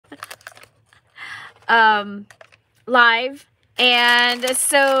live. And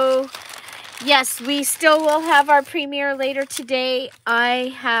so, yes, we still will have our premiere later today.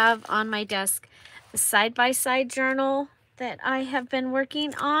 I have on my desk the side-by-side journal that I have been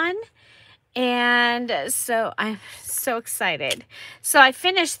working on. And so I'm so excited. So I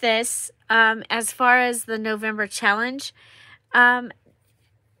finished this as far as the November challenge.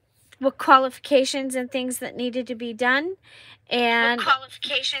 What qualifications and things that needed to be done. And what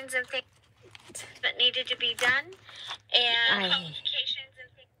qualifications and things that needed to be done. And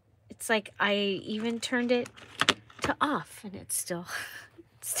it's like I even turned it to off and it still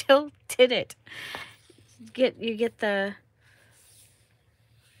did it. You get the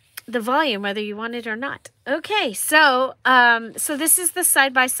volume whether you want it or not. Okay, so so this is the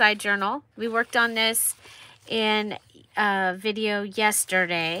side-by-side journal. We worked on this in a video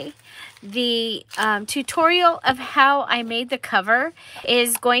yesterday. The tutorial of how I made the cover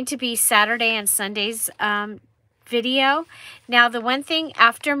is going to be Saturday and Sunday's video. Now, the one thing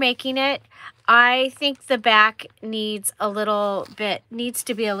after making it, I think the back needs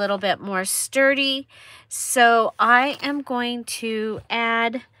to be a little bit more sturdy. So I am going to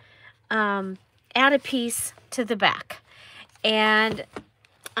add a piece to the back. And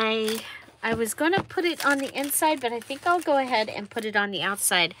I was going to put it on the inside, but I think I'll go ahead and put it on the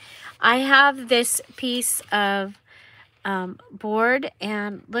outside. I have this piece of board,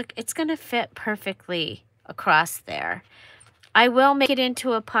 and look, it's going to fit perfectly across there. I will make it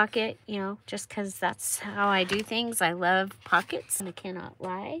into a pocket, you know, just because that's how I do things. I love pockets, and I cannot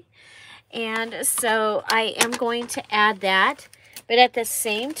lie. And so I am going to add that, but at the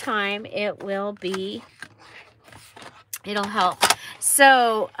same time, it'll help.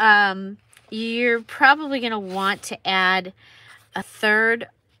 So you're probably going to want to add a third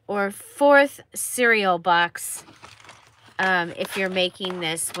or fourth cereal box if you're making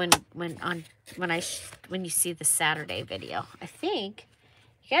this when you see the Saturday video. I think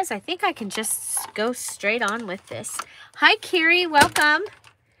I can just go straight on with this. Hi, Kiri, welcome.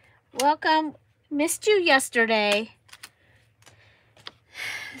 Welcome. Missed you yesterday.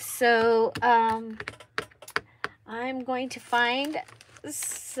 So I'm going to find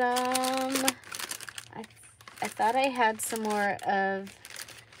some. I thought I had some more of.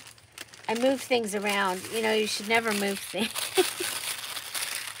 I moved things around. You know, you should never move things.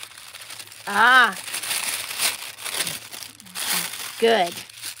 Ah, good.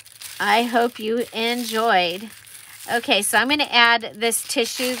 I hope you enjoyed. Okay, so I'm going to add this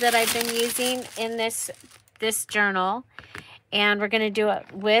tissue that I've been using in this journal, and we're going to do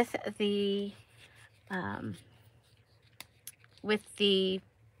it with the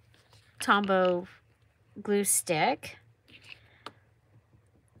Tombow glue stick.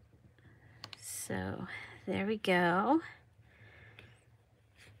 So there we go.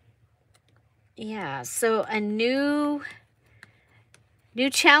 Yeah, so a new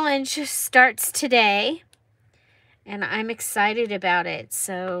challenge starts today, and I'm excited about it.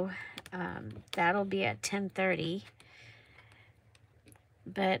 So that'll be at 10:30.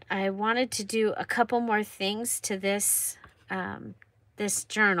 But I wanted to do a couple more things to this this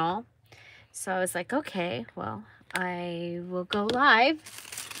journal. So I was like, okay, well, I will go live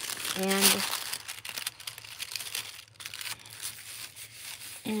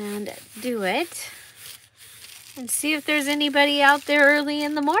and do it and see if there's anybody out there early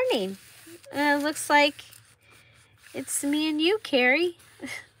in the morning. It looks like it's me and you, Carrie.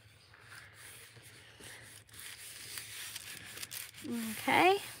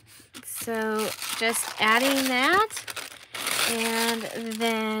 Okay, so just adding that, and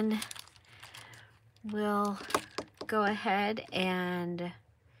then we'll go ahead and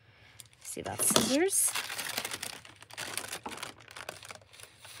see about scissors.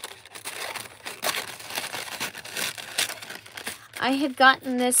 I had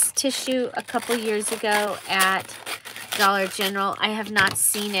gotten this tissue a couple years ago at Dollar General. I have not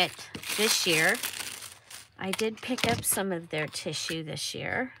seen it this year. I did pick up some of their tissue this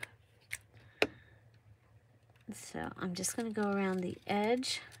year. So I'm just going to go around the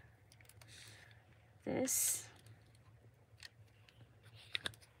edge. This.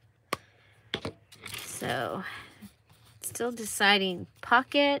 So still deciding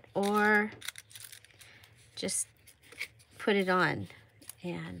pocket or just put it on.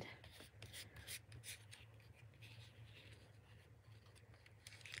 And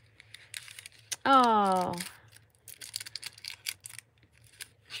oh,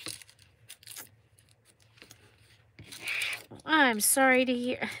 I'm sorry to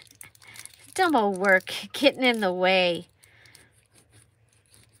hear. Dumbo work getting in the way.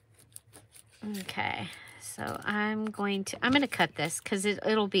 Okay, so I'm going to cut this because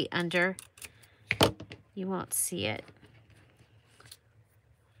it'll be under you won't see it.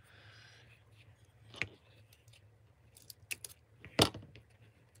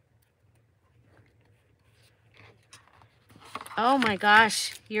 Oh my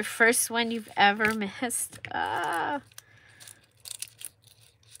gosh, your first one you've ever missed. Ah.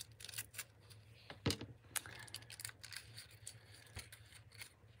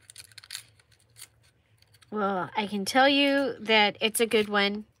 Well, I can tell you that it's a good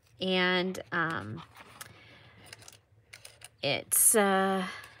one, and it's I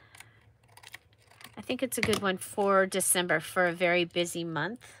think it's a good one for December, for a very busy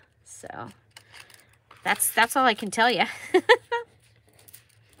month. So that's all I can tell you.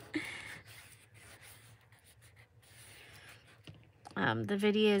 The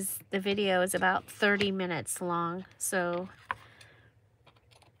video is about 30 minutes long, so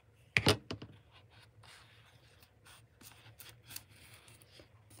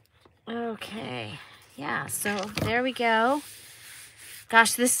okay. Yeah, so there we go.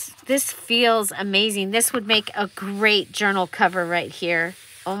 Gosh, this feels amazing. This would make a great journal cover right here.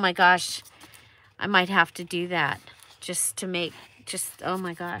 Oh my gosh. I might have to do that just to make, oh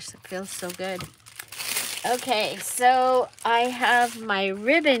my gosh, it feels so good. Okay, so I have my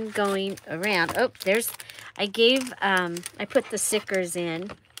ribbon going around. Oh, there's, I put the stickers in.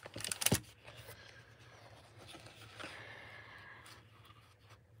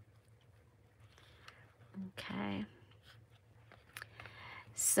 Okay.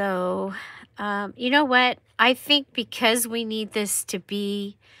 So, you know what? I think because we need this to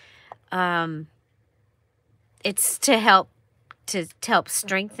be, it's to help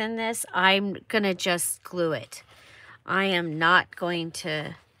strengthen this, I'm going to just glue it. I am not going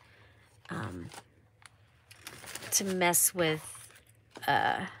to mess with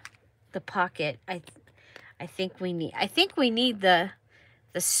the pocket. I think we need the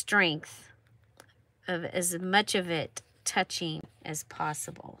strength of as much of it touching as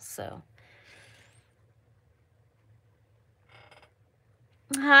possible. So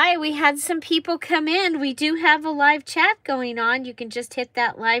hi, we had some people come in. We do have a live chat going on. You can just hit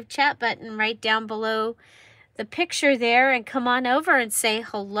that live chat button right down below the picture there and come on over and say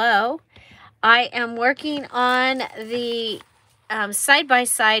hello. I am working on the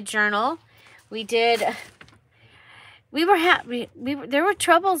side-by-side journal. There were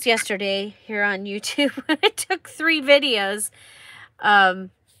troubles yesterday here on YouTube. It took 3 videos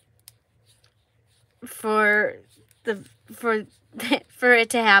for it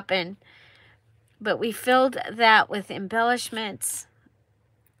to happen, but we filled that with embellishments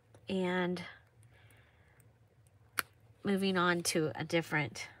and moving on to a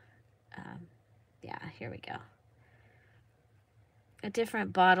different yeah, here we go, a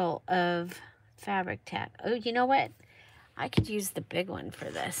different bottle of fabric tack. Oh, you know what, I could use the big one for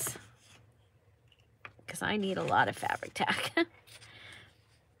this because I need a lot of fabric tack.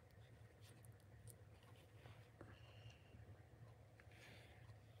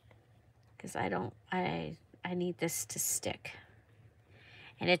 Because I need this to stick.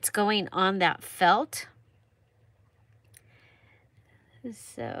 And it's going on that felt.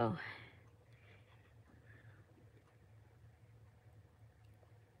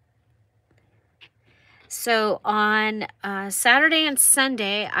 So on Saturday and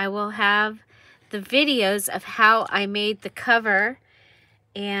Sunday, I will have the videos of how I made the cover.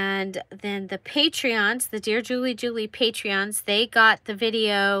 And then the Patreons, the Dear Julie Julie Patreons, they got the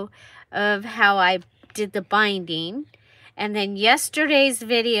video of how I did the binding. And then yesterday's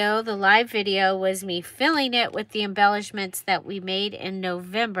video, the live video, was me filling it with the embellishments that we made in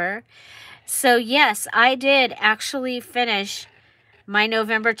November. So yes, I did actually finish my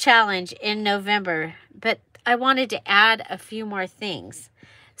November challenge in November, but I wanted to add a few more things.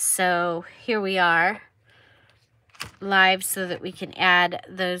 So here we are live so that we can add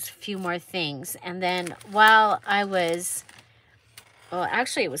those few more things. And then while I was, well,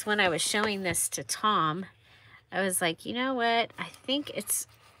 actually it was when I was showing this to Tom, I was like, you know what, I think it's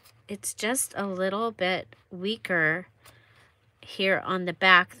just a little bit weaker here on the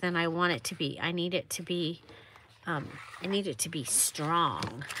back than I want it to be. I need it to be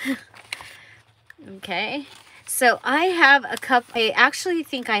strong. Okay, so I have a couple, I actually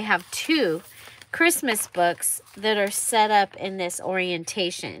think I have 2 Christmas books that are set up in this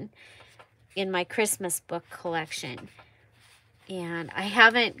orientation in my Christmas book collection. And I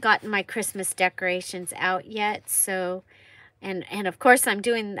haven't gotten my Christmas decorations out yet, so and of course I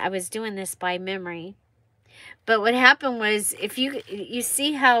was doing this by memory. But what happened was, if you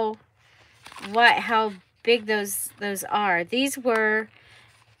see how big those are. These were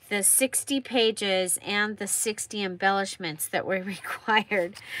the 60 pages and the 60 embellishments that were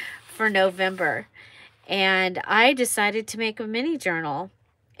required for November. And I decided to make a mini journal.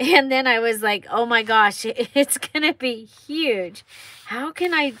 And then I was like, oh my gosh, it's going to be huge. How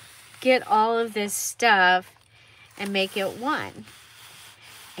can I get all of this stuff and make it one?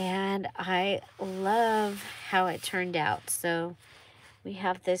 And I love how it turned out. So we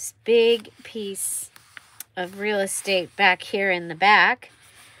have this big piece of real estate back here in the back.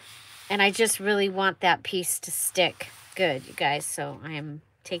 And I just really want that piece to stick good, you guys. So I am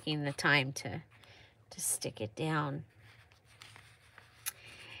taking the time to stick it down.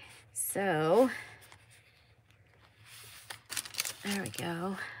 So there we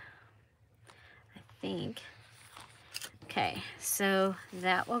go. I think. Okay, so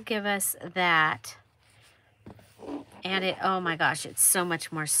that will give us that. And it, oh my gosh, it's so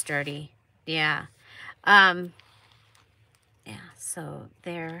much more sturdy. Yeah. Yeah, so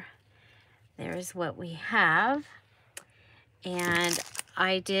there's what we have. And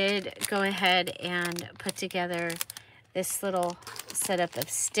I did go ahead and put together this little setup of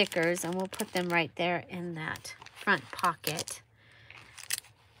stickers, and we'll put them right there in that front pocket.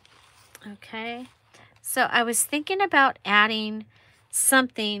 Okay, so I was thinking about adding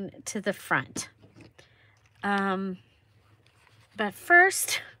something to the front. But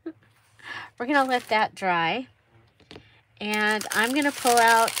first, we're gonna let that dry. And I'm gonna pull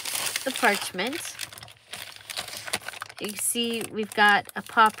out the parchment. You can see we've got a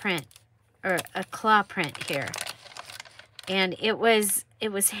paw print, or a claw print here. And it was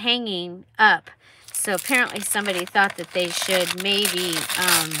hanging up. So apparently somebody thought that they should maybe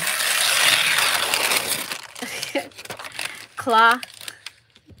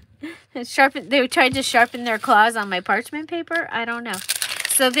they tried to sharpen their claws on my parchment paper. I don't know.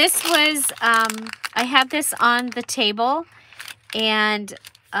 So this was, I had this on the table, and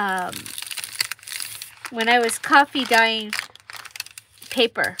when I was coffee dyeing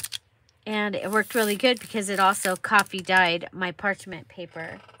paper, and it worked really good because it also coffee dyed my parchment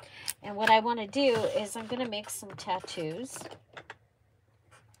paper. And what I want to do is I'm going to make some tattoos.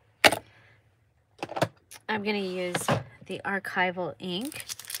 I'm going to use the archival ink,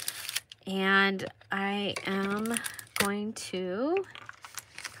 and I am going to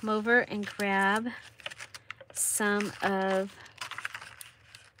come over and grab some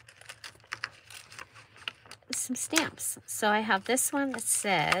stamps. So I have this one that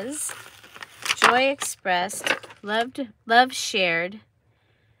says joy expressed, love shared,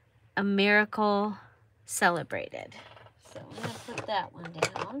 a miracle celebrated. So I'm going to put that one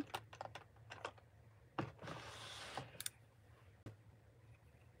down.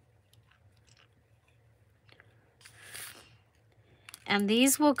 And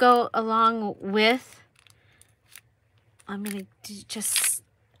these will go along with, I'm going to just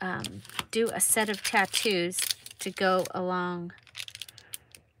do a set of tattoos to go along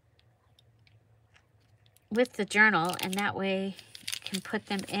with the journal, and that way you can put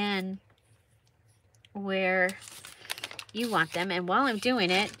them in where you want them. And while I'm doing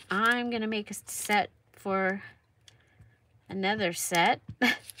it, I'm going to make a set for another set.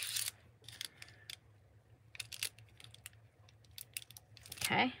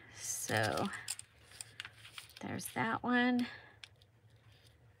 Okay, so there's that one.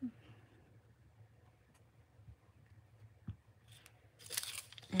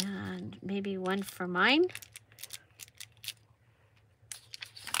 And maybe one for mine.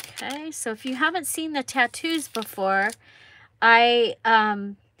 Okay, so if you haven't seen the tattoos before, I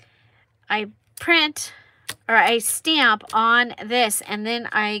print, or I stamp on this, and then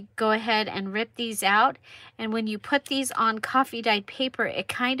I go ahead and rip these out. And when you put these on coffee dyed paper, it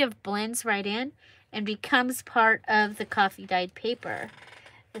kind of blends right in and becomes part of the coffee dyed paper.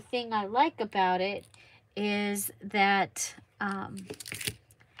 The thing I like about it is that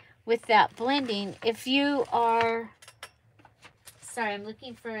with that blending, if you are, sorry, I'm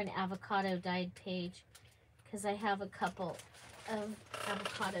looking for an avocado dyed page because I have a couple of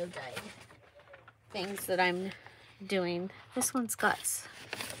avocado dyed things that I'm doing. This one's got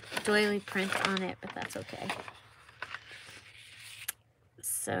doily print on it, but that's okay.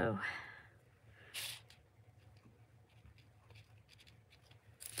 So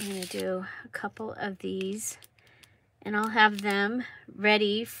I'm going to do a couple of these, and I'll have them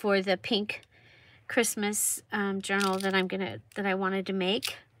ready for the pink Christmas journal that I wanted to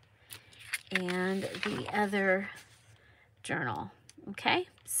make, and the other journal. Okay,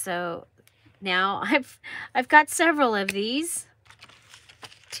 so now I've got several of these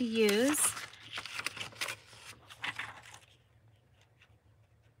to use.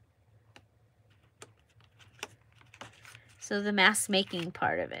 So the mask making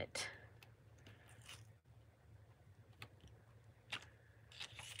part of it.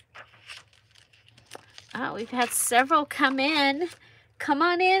 Oh, we've had several come in. Come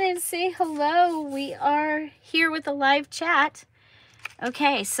on in and say hello. We are here with a live chat.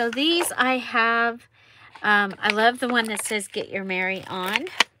 Okay, so these I have, I love the one that says Get Your Mary On.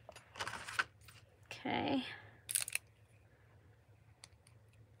 Okay.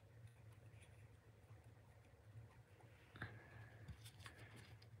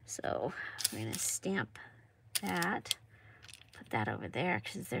 So I'm going to stamp that, put that over there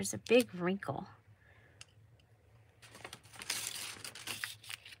because there's a big wrinkle.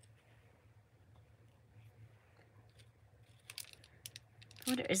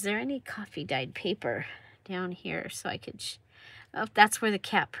 I wonder, is there any coffee dyed paper down here so I could, oh, that's where the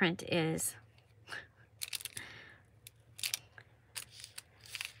cat print is.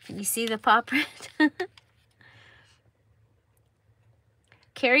 Can you see the paw print?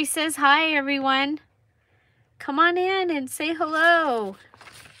 Carrie says hi, everyone. Come on in and say hello.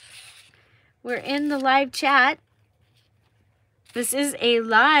 We're in the live chat. This is a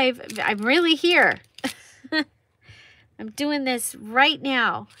live, I'm really here. I'm doing this right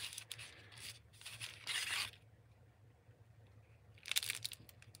now.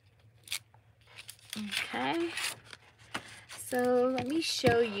 Okay. So let me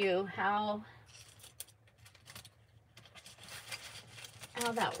show you how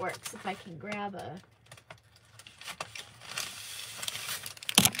that works. If I can grab a...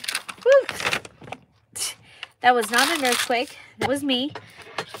 Woo! That was not an earthquake. That was me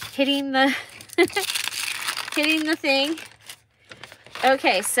hitting the hitting the thing.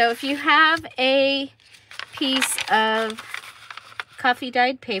 Okay, so if you have a piece of coffee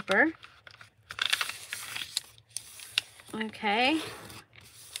dyed paper, okay.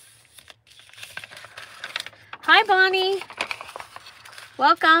 Hi, Bonnie.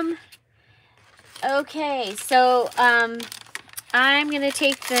 Welcome. Okay, so I'm gonna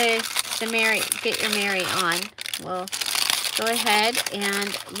take the Mary, Get Your Mary On. We'll go ahead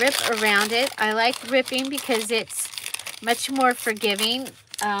and rip around it. I like ripping because it's much more forgiving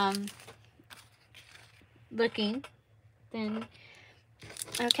looking than,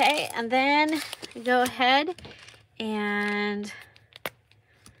 okay, and then go ahead and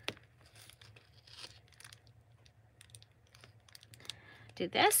do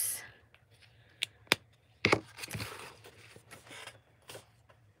this.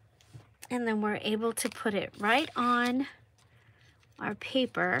 And then we're able to put it right on our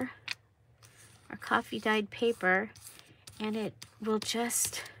paper, our coffee dyed paper, and it will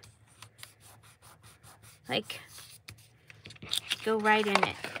just like go right in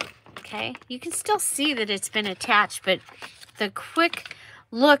it. Okay, you can still see that it's been attached, but the quick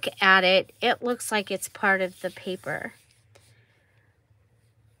look at it, it looks like it's part of the paper.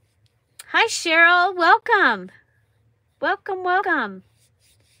 Hi, Cheryl. Welcome. Welcome, welcome.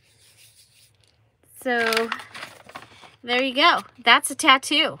 So there you go. That's a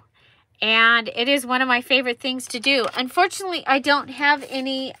tattoo. And it is one of my favorite things to do. Unfortunately, I don't have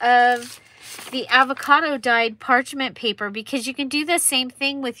any of the avocado dyed parchment paper because you can do the same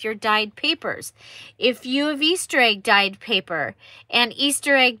thing with your dyed papers. If you have Easter egg dyed paper and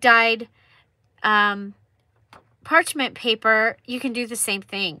Easter egg dyed parchment paper, you can do the same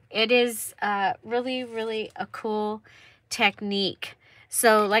thing. It is really, really a cool technique.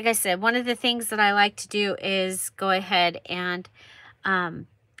 So like I said, one of the things that I like to do is go ahead and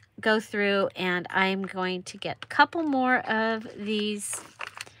go through, and I'm going to get a couple more of these,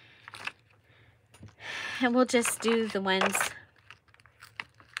 and we'll just do the ones.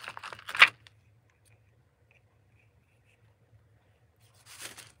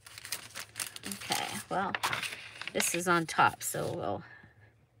 Okay, well, this is on top, so we'll,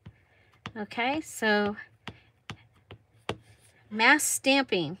 okay, so mass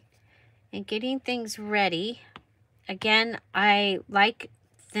stamping and getting things ready. Again, I like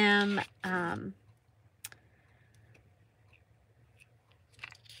them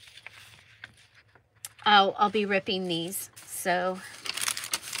I'll be ripping these, so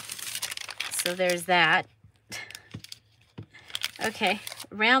there's that. Okay,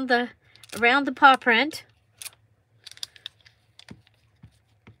 around the paw print.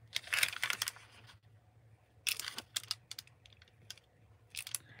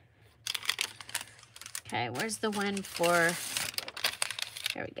 Okay, where's the one for,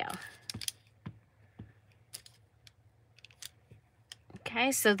 there we go.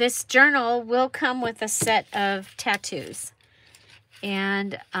 Okay, so this journal will come with a set of tattoos,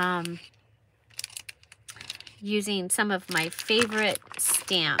 and using some of my favorite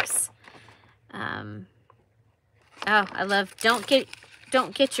stamps. Oh, I love don't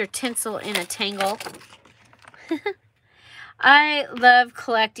get your tinsel in a tangle. I love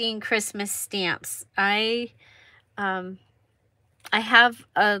collecting Christmas stamps. I have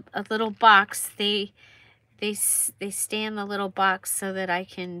a little box. They stay in the little box so that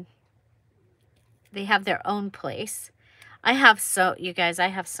they have their own place. You guys, I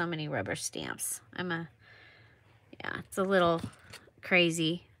have so many rubber stamps. Yeah, it's a little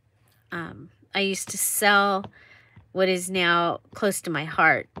crazy. I used to sell what is now close to my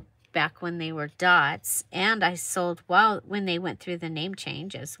heart back when they were dots, and I sold when they went through the name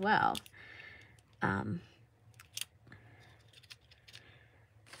change as well. And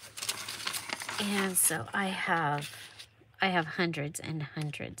so I have hundreds and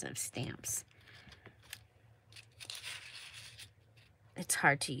hundreds of stamps. It's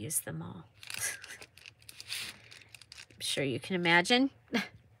hard to use them all. I'm sure you can imagine.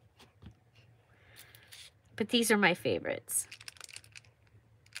 But these are my favorites.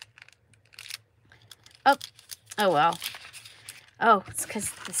 Oh well. Oh, it's because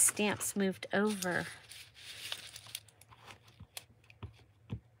the stamps moved over.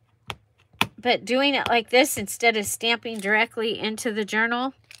 But doing it like this instead of stamping directly into the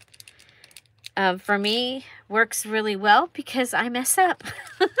journal, for me, works really well because I mess up.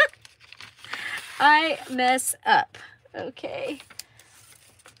 I mess up. Okay.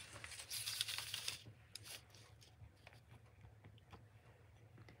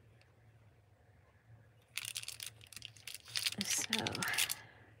 So,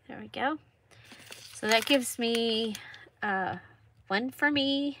 there we go. So that gives me one for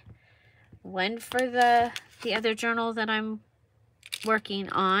me, one for the other journal that I'm working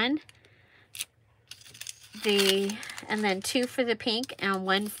on, and then two for the pink and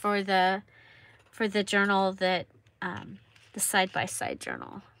one for the journal that the side-by-side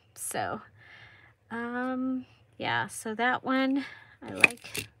journal. So yeah, so that one I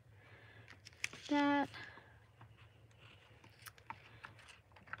like that.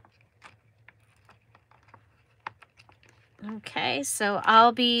 Okay, so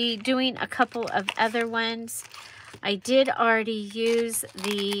I'll be doing a couple of other ones. I did already use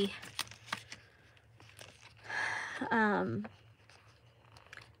the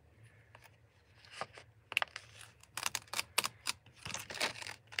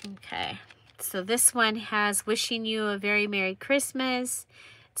okay, so this one has wishing you a very Merry Christmas.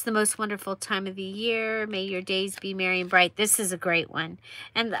 It's the most wonderful time of the year. May your days be merry and bright. This is a great one.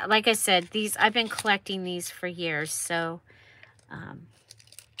 And like I said, I've been collecting these for years. So,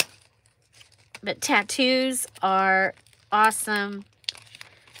 but tattoos are awesome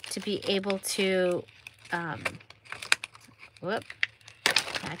to be able to, whoop.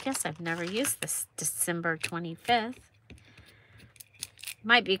 I guess I've never used this December 25th.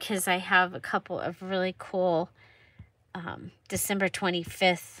 Might be because I have a couple of really cool December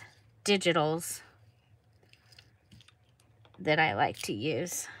 25th digitals that I like to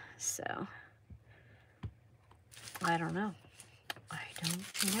use. So, I don't know. I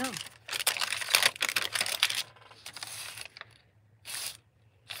don't know.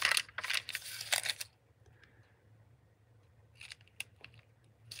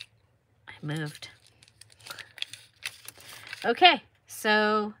 I moved. Okay,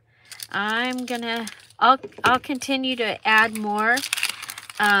 so I'll continue to add more,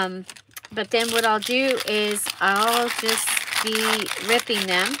 but then what I'll do is I'll just be ripping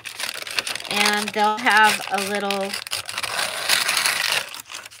them, and they'll have a little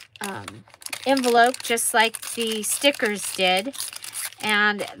envelope just like the stickers did,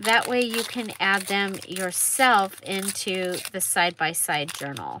 and that way you can add them yourself into the side-by-side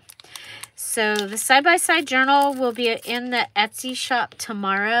journal. So the side-by-side journal will be in the Etsy shop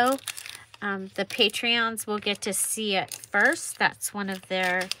tomorrow. The Patreons will get to see it first. That's one of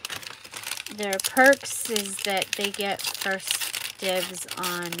their perks, is that they get first dibs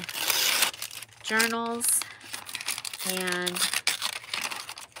on journals. And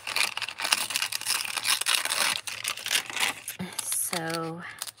so,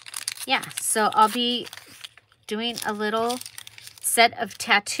 yeah. So I'll be doing a little set of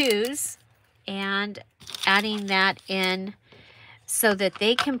tattoos and adding that in so that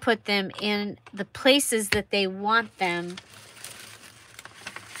they can put them in the places that they want them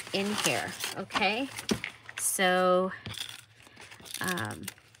in here, okay? So,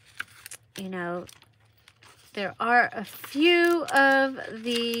 you know, there are a few of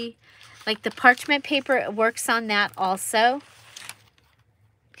the, like the parchment paper, it works on that also.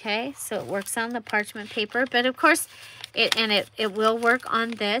 Okay, so it works on the parchment paper, but of course, it will work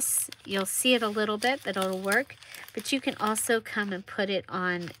on this. You'll see it a little bit, that it'll work. But you can also come and put it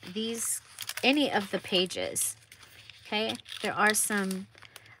on any of the pages. Okay, there are some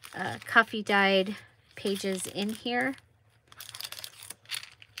coffee dyed pages in here.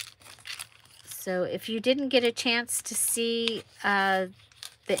 So if you didn't get a chance to see the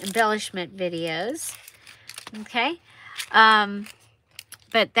embellishment videos, okay,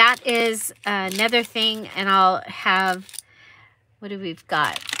 but that is another thing, and I'll have, what do we've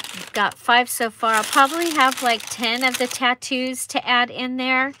got? We've got 5 so far. I'll probably have like 10 of the tattoos to add in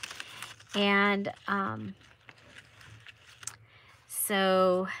there. And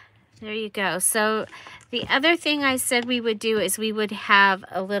so there you go. So the other thing I said we would do is we would have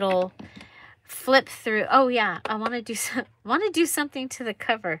a little flip through. Oh yeah, I want to do something to the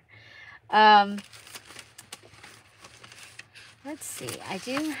cover. Let's see. I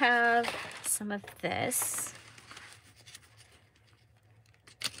do have some of this.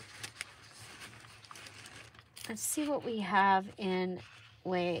 Let's see what we have in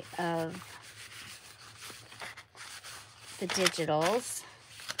way of the digitals.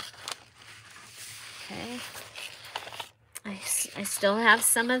 Okay. I still have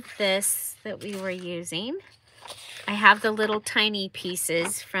some of this that we were using. I have the little tiny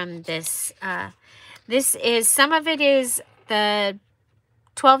pieces from this. This is, some of it is the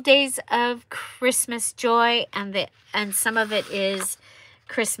 12 Days of Christmas Joy, and some of it is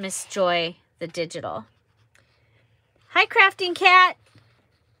Christmas Joy, the digital. Hi, Crafting Cat.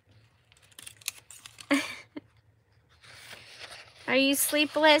 Are you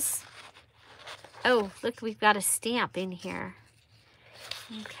sleepless? Oh, look, we've got a stamp in here.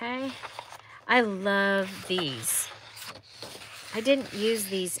 Okay. I love these. I didn't use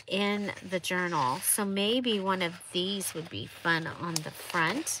these in the journal, so maybe one of these would be fun on the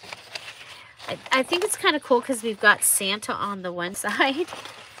front. I think it's kind of cool because we've got Santa on the one side.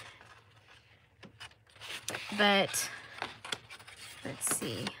 But let's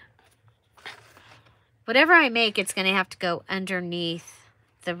see. Whatever I make, it's going to have to go underneath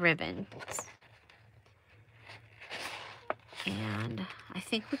the ribbon. And I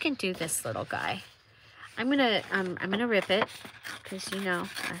think we can do this little guy. I'm gonna rip it because, you know,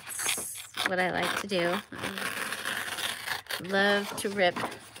 that's what I like to do. I love to rip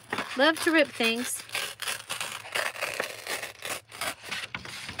things.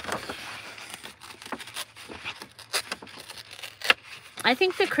 I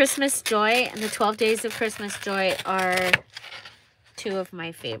think the Christmas Joy and the 12 Days of Christmas Joy are 2 of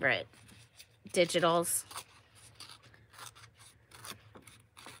my favorite digitals.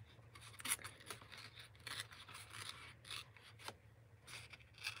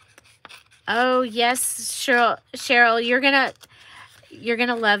 Oh yes, Cheryl, you're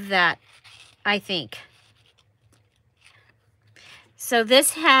gonna love that, I think. So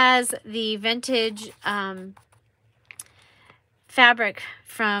this has the vintage fabric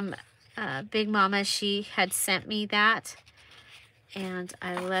from Big Mama. She had sent me that, and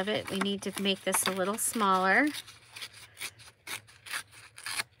I love it. We need to make this a little smaller.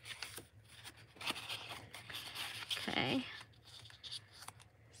 Okay.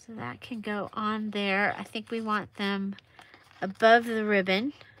 So that can go on there. I think we want them above the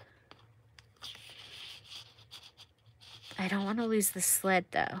ribbon. I don't want to lose the sled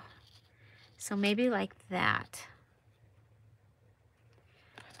though. So maybe like that.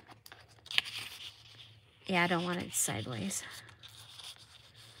 Yeah, I don't want it sideways.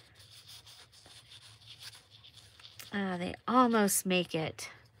 They almost make it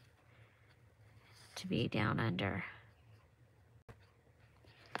to be down under.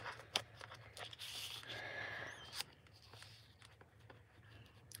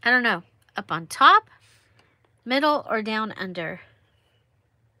 I don't know, up on top, middle, or down under.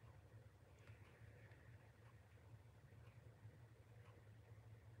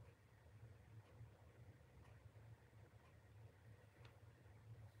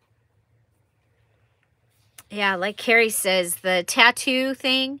 Yeah, like Carrie says, the tattoo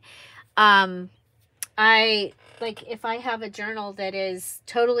thing, I like if I have a journal that is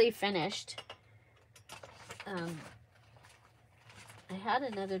totally finished. I had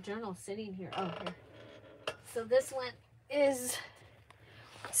another journal sitting here. Oh, here. So this one is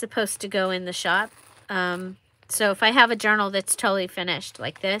supposed to go in the shop. So if I have a journal that's totally finished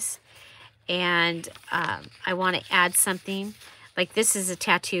like this, and I want to add something, like this is a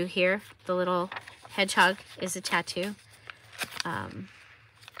tattoo here. The little hedgehog is a tattoo. Yeah,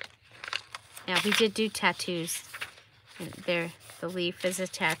 we did do tattoos. There, the leaf is a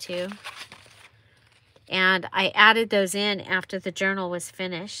tattoo. And I added those in after the journal was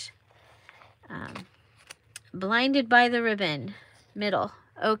finished. Blinded by the ribbon, middle.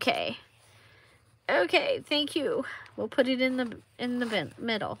 Okay. Okay, thank you. We'll put it in the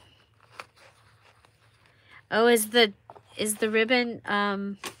middle. Oh, is the ribbon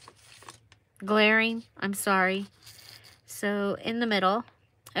glaring? I'm sorry. So in the middle.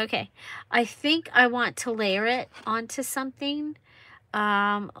 Okay, I think I want to layer it onto something.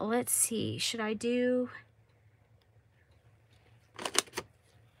 Let's see, should I do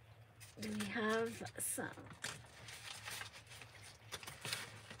we have some,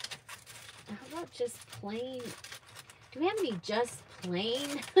 how about just plain, do we have any just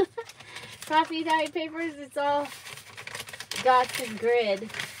plain coffee dyed papers? It's all dots and grid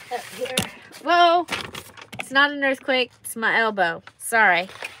up here. Whoa, it's not an earthquake, it's my elbow, sorry.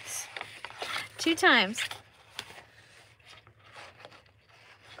 2 times.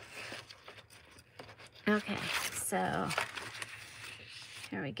 Okay, so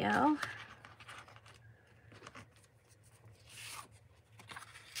here we go.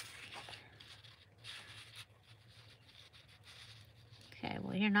 Okay,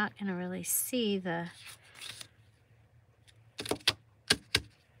 well, you're not going to really see the...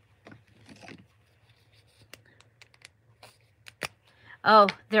 Oh,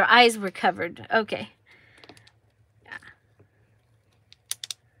 their eyes were covered. Okay. Yeah.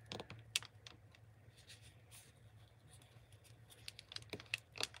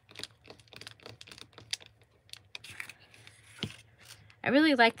 I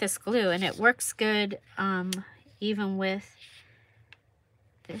really like this glue, and it works good even with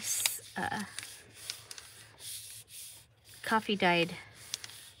this coffee dyed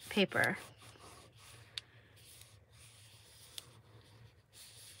paper.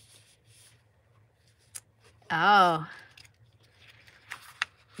 Oh.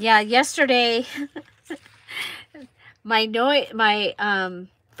 Yeah, yesterday my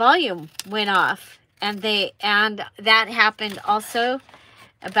volume went off, and that happened also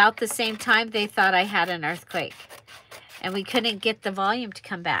about the same time. They thought I had an earthquake, and we couldn't get the volume to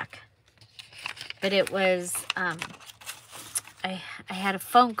come back. But it was I had a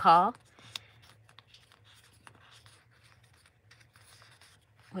phone call,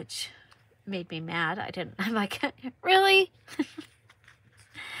 which made me mad. I'm like, really?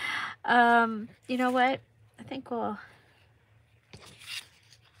 You know what? I think we'll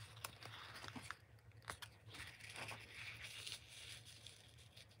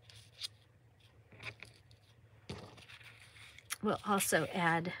also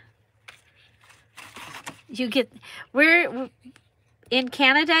add, you get, where in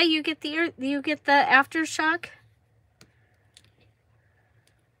Canada you get the aftershock?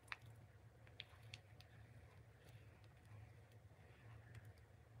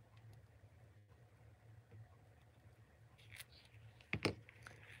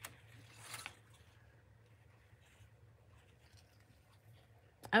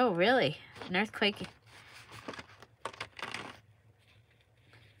 Oh, really? An earthquake?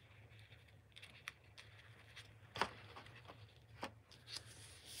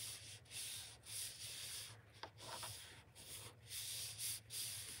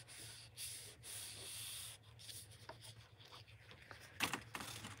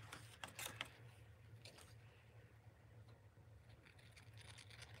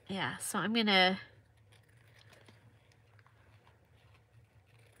 Yeah, so I'm gonna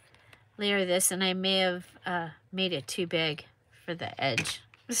layer this, and I may have made it too big for the edge.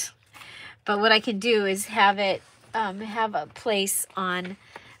 But what I can do is have it have a place on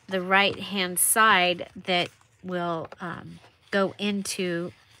the right hand side that will go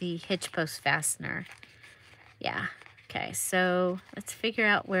into the hitch post fastener. Yeah. Okay, so let's figure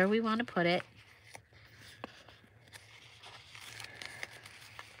out where we want to put it.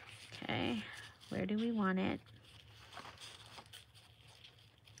 Okay, where do we want it?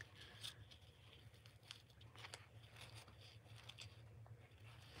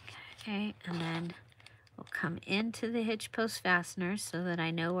 Okay, and then we'll come into the hitch post fastener so that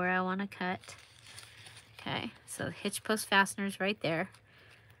I know where I want to cut. Okay, so the hitch post fastener is right there.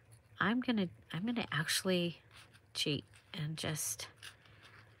 I'm gonna actually cheat and just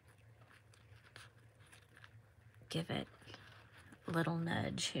give it a little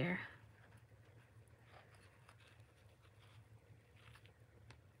nudge here.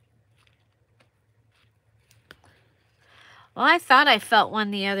 Well, I thought I felt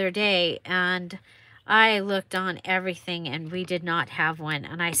one the other day, and I looked on everything, and we did not have one,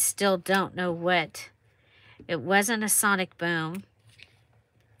 and I still don't know what. It wasn't a sonic boom.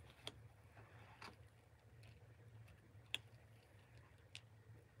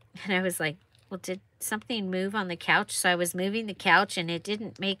 And I was like, well, did something move on the couch? So I was moving the couch, and it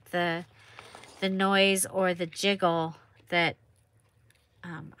didn't make the noise or the jiggle that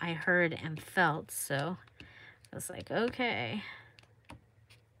I heard and felt. So I was like, okay.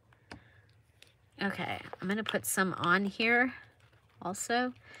 Okay, I'm going to put some on here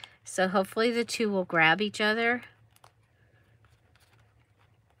also. So hopefully the two will grab each other.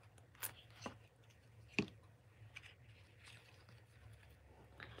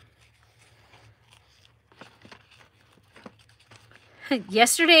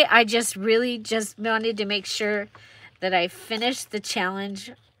 yesterday I just wanted to make sure that I finished the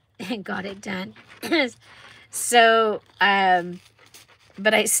challenge and got it done. So,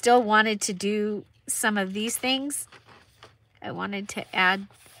 but I still wanted to do some of these things. I wanted to add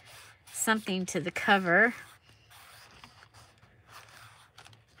something to the cover.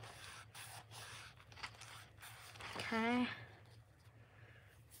 Okay.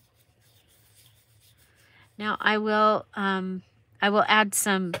 Now I will add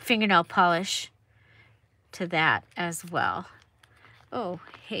some fingernail polish to that as well. Oh,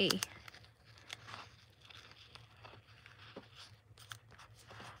 hey.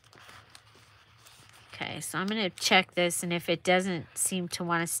 Okay, so I'm going to check this, and if it doesn't seem to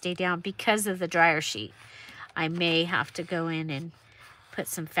want to stay down because of the dryer sheet, I may have to go in and put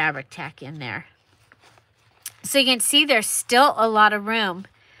some fabric tack in there. So you can see there's still a lot of room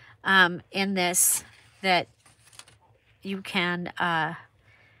in this that you can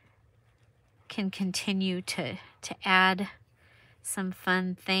continue to add some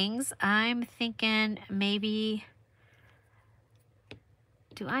fun things. I'm thinking maybe,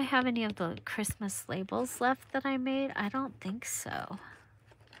 do I have any of the Christmas labels left that I made? I don't think so.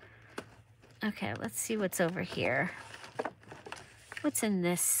 Okay, let's see what's over here. What's in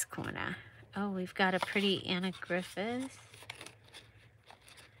this corner? Oh, we've got a pretty Anna Griffith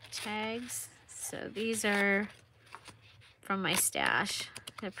tags. So these are from my stash.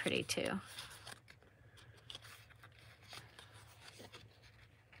 They're pretty too.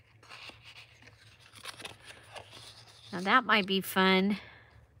 Now that might be fun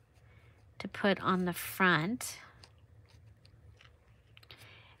to put on the front.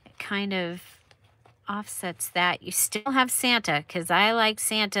 It kind of offsets that. You still have Santa, because I like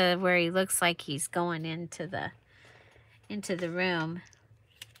Santa where he looks like he's going into the room.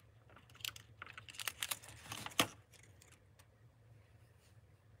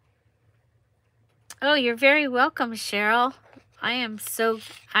 Oh, you're very welcome, Cheryl. I am so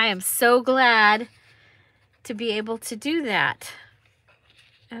glad to be able to do that.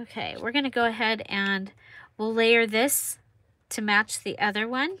 Okay, we're going to go ahead and we'll layer this to match the other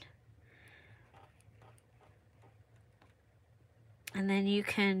one. And then you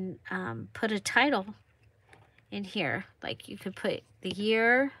can put a title in here. Like you could put the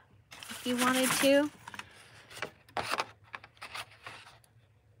year if you wanted to.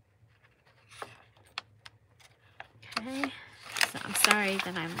 Okay, so I'm sorry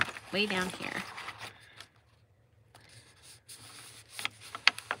that I'm way down here.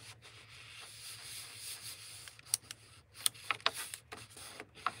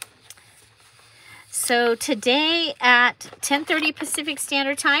 So today at 10:30 Pacific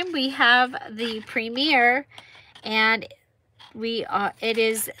Standard Time, we have the premiere, and it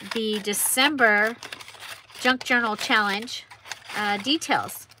is the December Junk Journal Challenge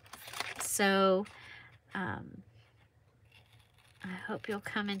details. So I hope you'll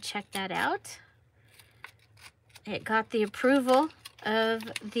come and check that out. It got the approval of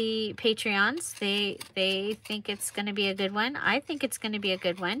the Patreons. They think it's going to be a good one. I think it's going to be a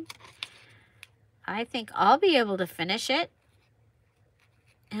good one. I think I'll be able to finish it,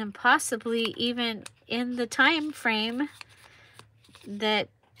 and possibly even in the time frame that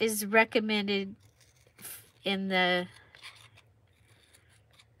is recommended in the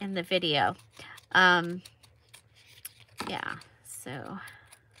video. Yeah, so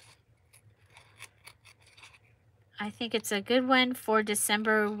I think it's a good one for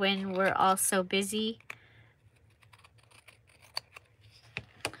December when we're all so busy.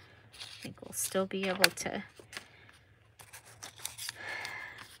 I think we'll still be able to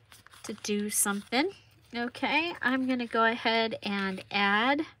do something. Okay, I'm going to go ahead and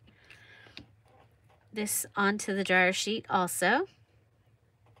add this onto the dryer sheet also.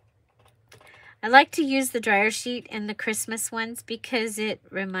 I like to use the dryer sheet in the Christmas ones because it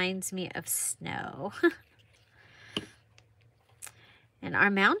reminds me of snow. And our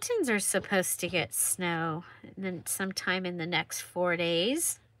mountains are supposed to get snow then sometime in the next 4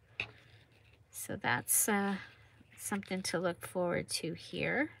 days. So that's something to look forward to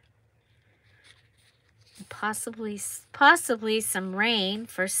here. Possibly some rain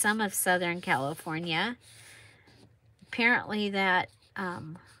for some of Southern California. Apparently that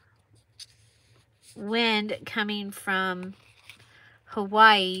wind coming from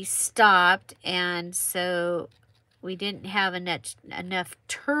Hawaii stopped, and so we didn't have enough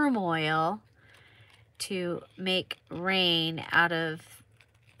turmoil to make rain out of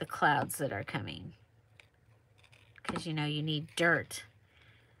the clouds that are coming. Because, you know, you need dirt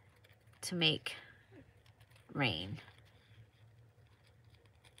to make rain.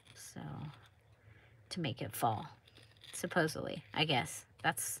 So, to make it fall. supposedly, I guess.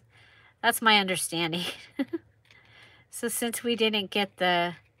 That's my understanding. So since we didn't get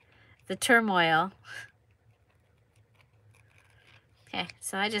the turmoil, okay,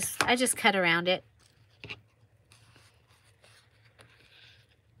 so I just cut around it.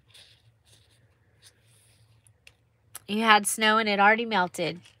 You had snow and it already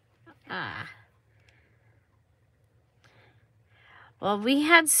melted. Well, we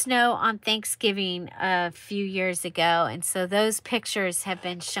had snow on Thanksgiving a few years ago, and so those pictures have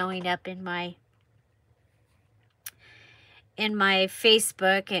been showing up in my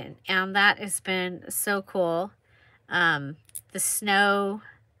Facebook, and that has been so cool. The snow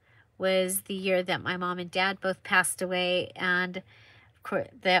was the year that my mom and dad both passed away, and of course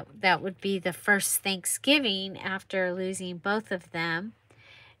that would be the first Thanksgiving after losing both of them.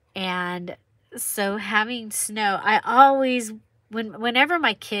 And so having snow, I always, whenever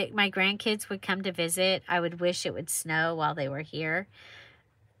my grandkids would come to visit, I would wish it would snow while they were here.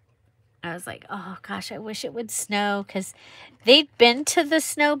 I was like, oh gosh, I wish it would snow, because they'd been to the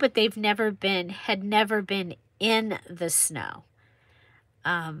snow, but they've never been in the snow.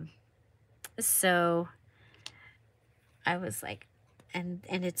 So I was like, and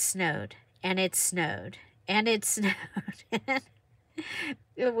it snowed, and it snowed, and it snowed.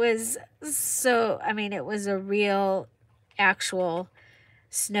 It was so, I mean, it was a real, actual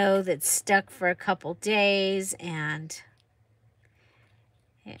snow that stuck for a couple days, and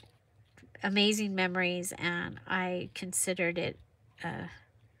amazing memories, and I considered it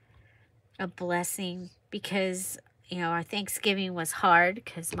a blessing, because, you know, our Thanksgiving was hard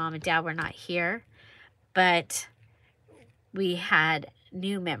because Mom and Dad were not here, but we had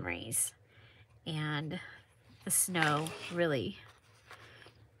new memories, and the snow really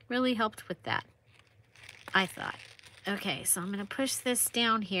helped with that, I thought. Okay, so I'm going to push this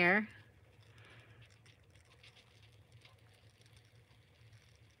down here.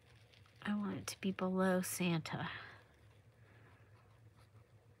 I want it to be below Santa.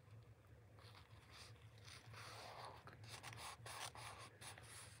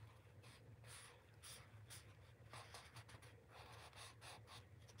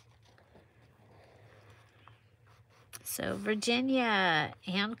 So Virginia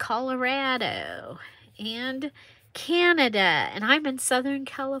and Colorado and Canada, and I'm in Southern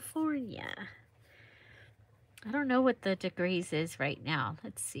California. I don't know what the degrees is right now.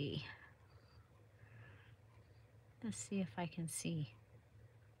 Let's see. Let's see if I can see.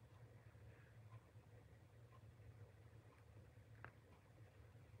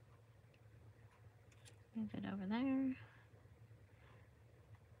 Move it over there.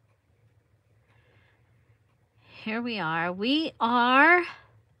 Here we are. We are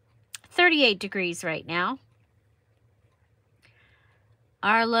 38 degrees right now.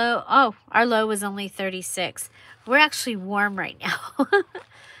 Our low was only 36. We're actually warm right now.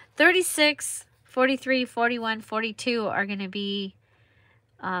 36, 43, 41, 42 are going to be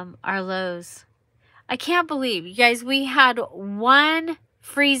our lows. I can't believe, you guys, we had one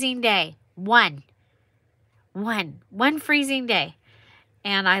freezing day. One freezing day.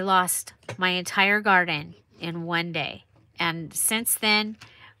 And I lost my entire garden in one day. And since then,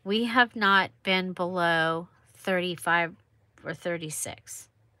 we have not been below 35 or 36.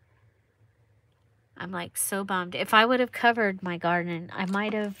 I'm like so bummed. If I would have covered my garden, I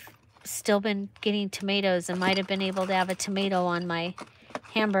might have still been getting tomatoes and might have been able to have a tomato on my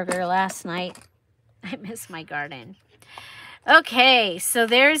hamburger last night. I miss my garden. Okay, so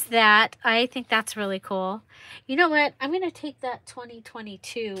there's that. I think that's really cool. You know what? I'm going to take that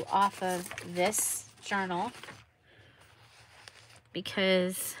 2022 off of this journal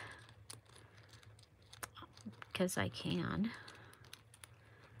because I can.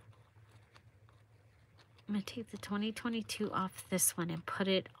 I'm going to take the 2022 off this one and put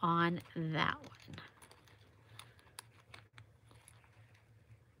it on that one.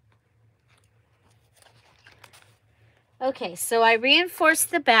 Okay, so I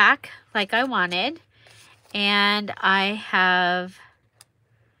reinforced the back like I wanted, and I have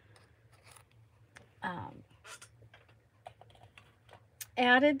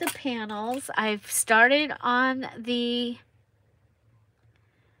added the panels. I've started on the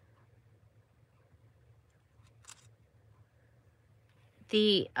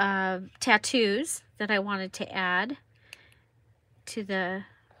tattoos that I wanted to add to the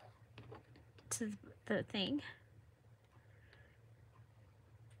thing.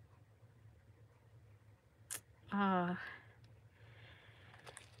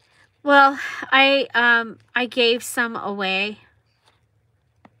 Well, I gave some away,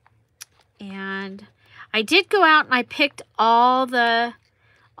 and I did go out and I picked all the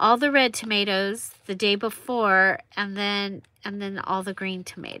all the red tomatoes the day before, and then all the green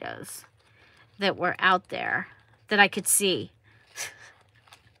tomatoes that were out there that I could see.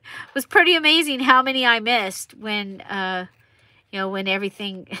 It was pretty amazing how many I missed when you know, when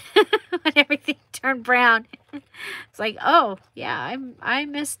everything when everything turned brown. It's like, oh yeah, I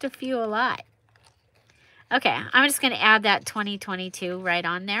missed a few a lot. Okay, I'm just going to add that 2022 right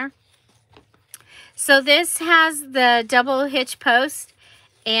on there. So this has the double hitch post,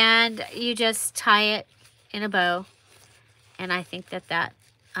 and you just tie it in a bow. And I think that that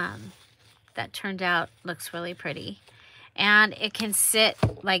turned out, looks really pretty. And it can sit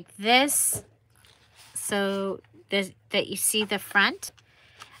like this, so that you see the front.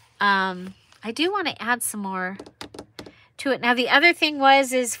 I do want to add some more to it. Now the other thing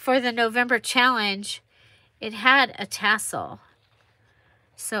is for the November challenge, it had a tassel.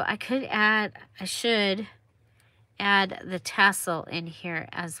 So I should add the tassel in here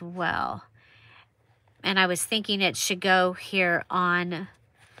as well. And I was thinking it should go here on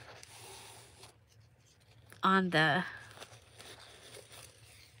the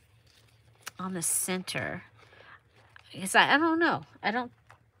center. Because I don't know.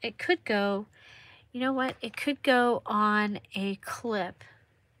 It could go, you know what? It could go on a clip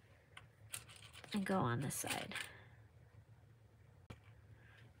and go on the side.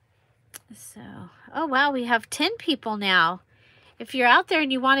 So, oh wow, we have 10 people now. If you're out there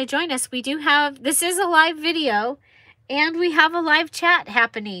and you want to join us, we do have, this is a live video, and we have a live chat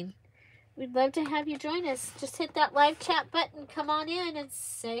happening. We'd love to have you join us. Just hit that live chat button, come on in and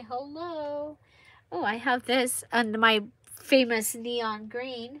say hello. Oh, I have this on my famous neon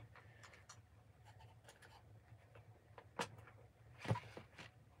green.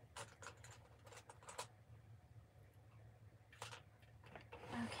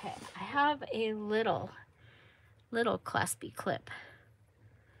 Okay, I have a little claspy clip.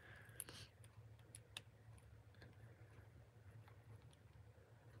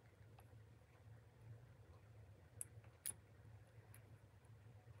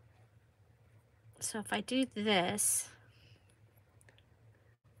 So if I do this,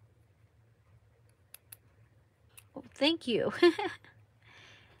 oh, thank you.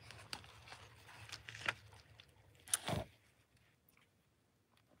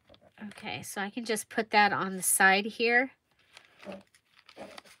 Okay, so I can just put that on the side here.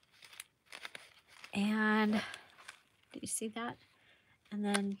 And do you see that? And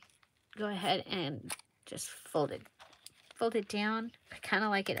then go ahead and just fold it down. I kind of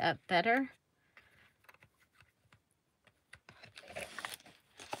like it up better.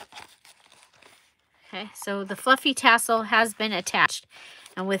 Okay, so the fluffy tassel has been attached.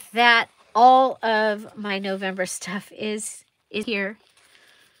 And with that, all of my November stuff is here.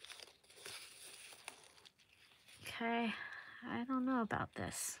 Okay, I don't know about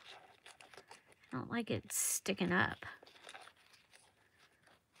this. I don't like it sticking up.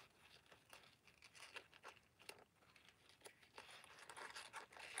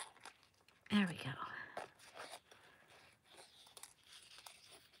 There we go.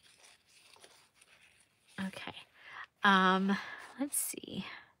 Okay. Let's see.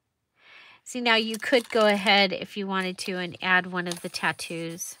 See, now you could go ahead if you wanted to and add one of the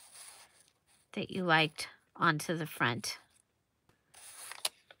tattoos that you liked onto the front.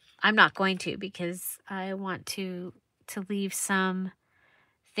 I'm not going to, because I want to leave some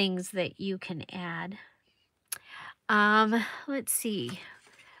things that you can add. Let's see.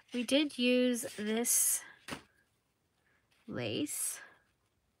 We did use this lace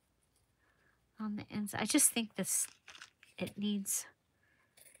on the inside. I just think it needs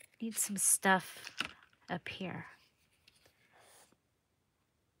some stuff up here.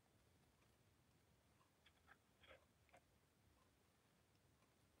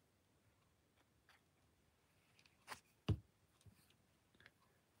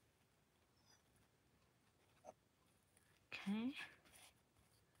 Okay.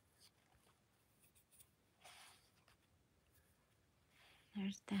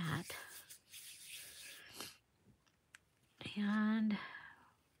 There's that. And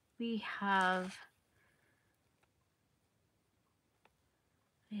we have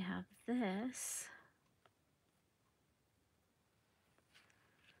this.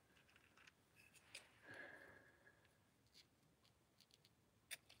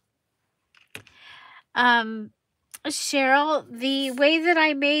 Cheryl, the way that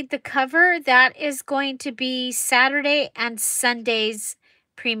I made the cover, that is going to be Saturday and Sunday's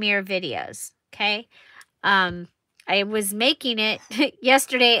premiere videos, okay? I was making it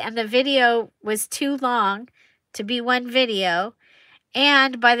yesterday, and the video was too long to be one video,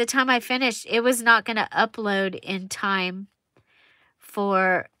 and by the time I finished, it was not going to upload in time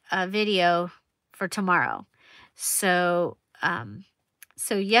for a video for tomorrow. So,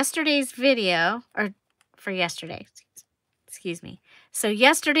 so yesterday's video, or for yesterday, excuse me. So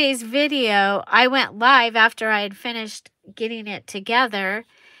yesterday's video, I went live after I had finished getting it together,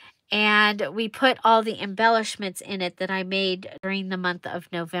 and we put all the embellishments in it that I made during the month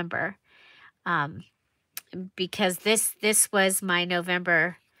of November. Because this was my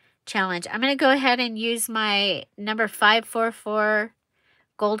November challenge. I'm going to go ahead and use my number 544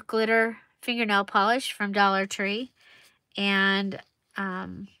 gold glitter fingernail polish from Dollar Tree. And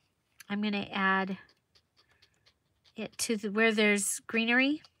I'm going to add it to where there's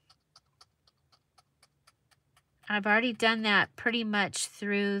greenery. I've already done that pretty much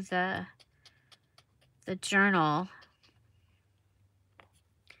through the journal.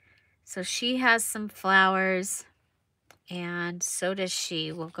 So she has some flowers, and so does she.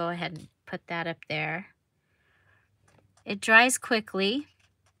 We'll go ahead and put that up there. It dries quickly.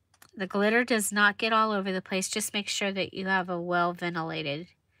 The glitter does not get all over the place. Just make sure that you have a well-ventilated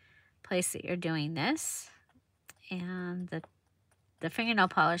place that you're doing this. And the fingernail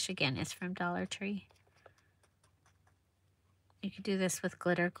polish, again, is from Dollar Tree. You could do this with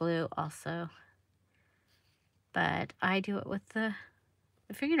glitter glue also. But I do it with the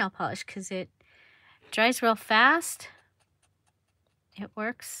fingernail polish because it dries real fast. It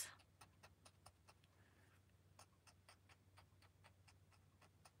works.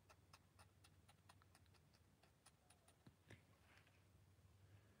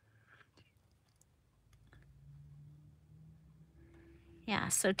 Yeah,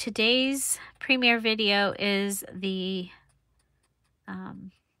 so today's premiere video is the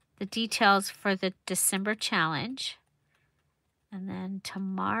details for the December challenge. And then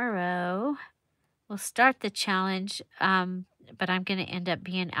tomorrow we'll start the challenge, but I'm going to end up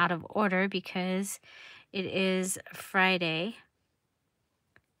being out of order because it is Friday.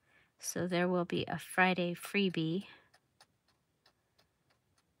 So there will be a Friday freebie.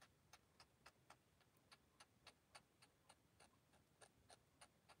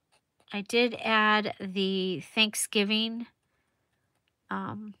 I did add the Thanksgiving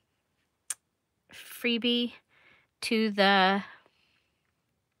freebie to the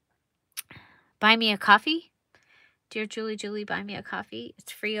Buy Me a Coffee. Dear Julie, Julie, buy me a coffee.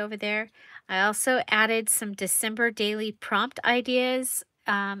 It's free over there. I also added some December daily prompt ideas,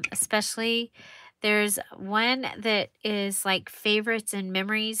 especially there's one that is like favorites and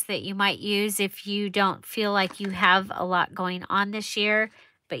memories that you might use if you don't feel like you have a lot going on this year,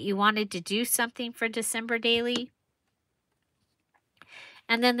 but you wanted to do something for December daily.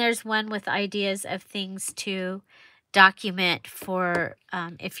 And then there's one with ideas of things to document for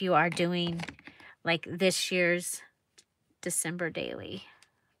if you are doing like this year's December daily.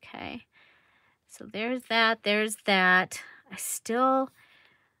 Okay. So there's that. There's that. I still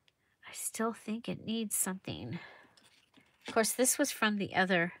think it needs something. Of course, this was from the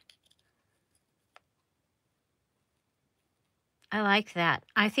other. I like that.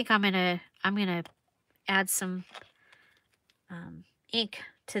 I think I'm gonna add some ink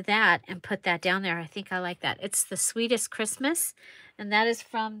to that and put that down there. I think I like that. It's The Sweetest Christmas, and that is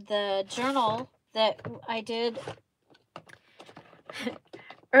from the journal that I did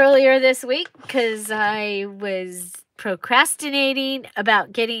earlier this week because I was procrastinating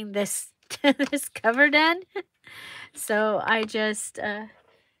about getting this this cover done. So I just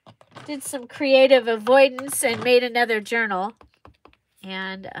did some creative avoidance and made another journal,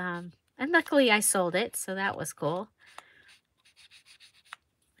 and luckily I sold it, so that was cool.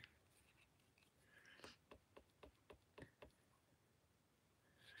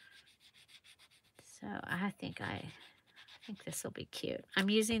 So I think this will be cute.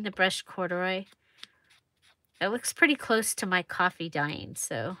 I'm using the brushed corduroy. It looks pretty close to my coffee dyeing,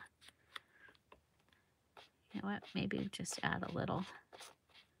 so you know what? Maybe just add a little.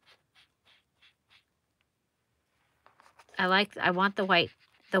 I want the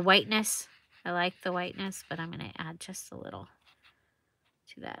whiteness. I like the whiteness, but I'm going to add just a little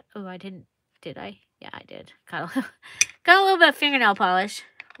to that. Oh, I didn't, did I? Yeah, I did. Got a little bit of fingernail polish.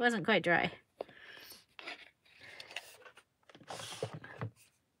 Wasn't quite dry.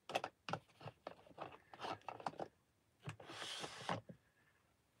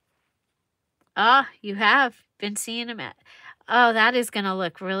 Ah, you have been seeing them at. Oh, that is going to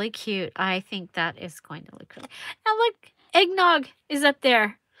look really cute. I think that is going to look really. Now look, eggnog is up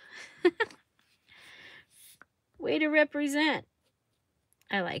there. Way to represent.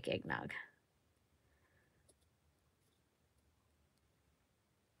 I like eggnog.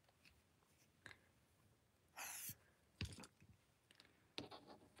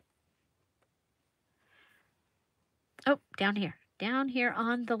 Oh, down here. down here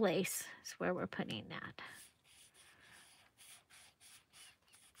on the lace is where we're putting that.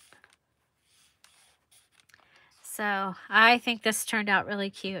 So I think this turned out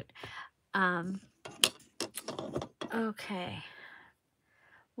really cute. Okay.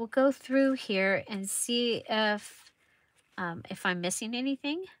 We'll go through here and see if I'm missing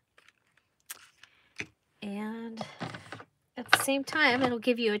anything. And at the same time, it'll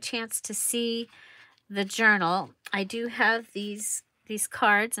give you a chance to see the journal. I do have these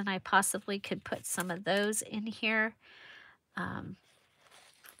cards, and I possibly could put some of those in here.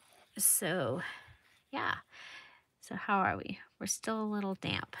 So yeah. So how are we? We're still a little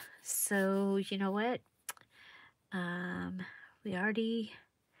damp. So you know what? We already...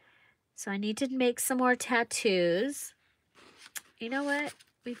 So I need to make some more tattoos. You know what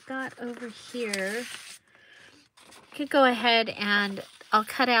we've got over here? I could go ahead and I'll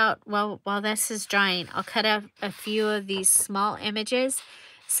cut out, while this is drying, I'll cut out a few of these small images.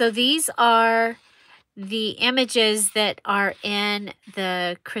 So these are the images that are in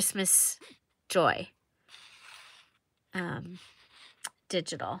the Christmas Joy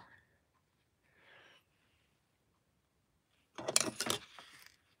digital.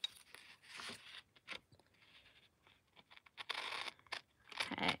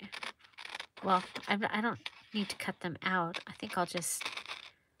 Okay. Well, I don't need to cut them out. I think I'll just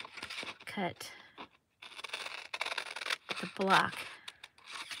cut the block.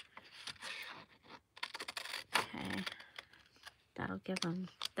 Okay. That'll give them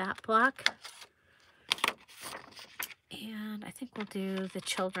that block. And I think we'll do the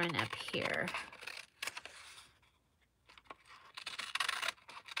children up here.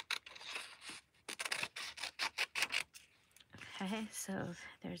 Okay, so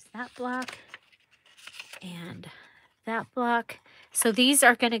there's that block and that block. So these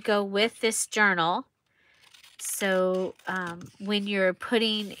are going to go with this journal. So when you're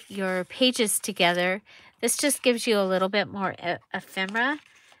putting your pages together, this just gives you a little bit more ephemera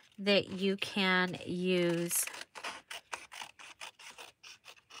that you can use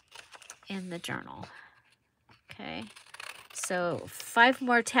in the journal. Okay, so 5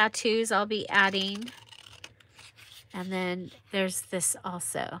 more tattoos I'll be adding. And then there's this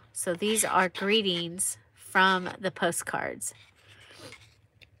also. So these are greetings from the postcards.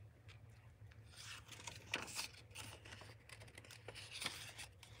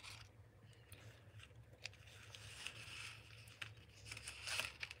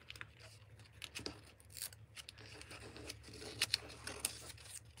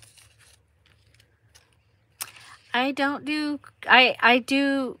 I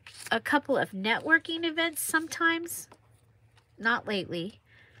do a couple of networking events sometimes. Not lately.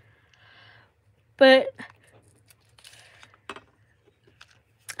 But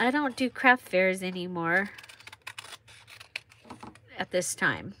I don't do craft fairs anymore at this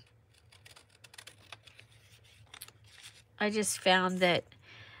time. I just found that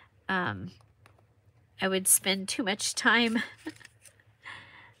I would spend too much time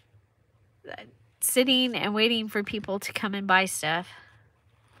sitting and waiting for people to come and buy stuff.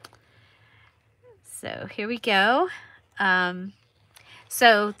 So here we go.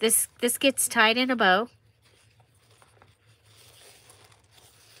 So this gets tied in a bow.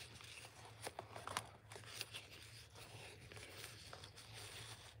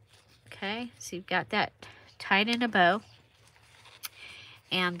 Okay, so you've got that tied in a bow.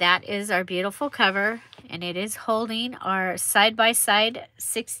 And that is our beautiful cover. And it is holding our side-by-side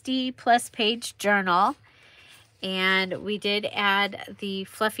 60-plus page journal. And we did add the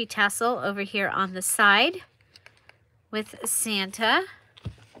fluffy tassel over here on the side with Santa.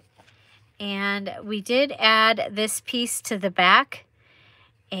 And we did add this piece to the back.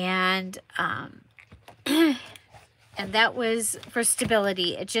 And and that was for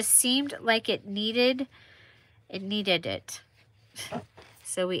stability. It just seemed like it needed it.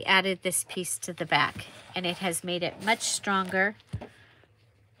 So we added this piece to the back, and it has made it much stronger.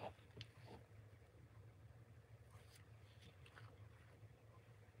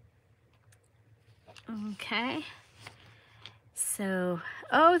 Okay. So,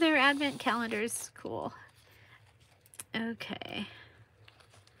 oh, they're advent calendars. Cool. Okay.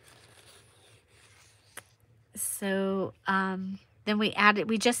 So, then we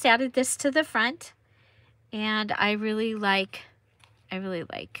just added this to the front, and I really like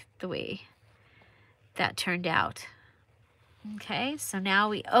the way that turned out. Okay, so now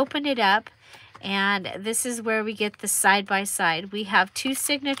we open it up, and this is where we get the side-by-side. We have 2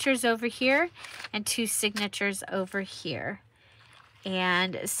 signatures over here and 2 signatures over here.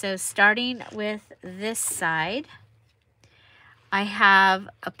 And so starting with this side, I have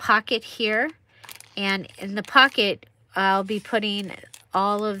a pocket here, and in the pocket, I'll be putting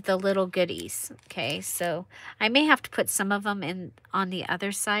all of the little goodies. Okay, so I may have to put some of them in on the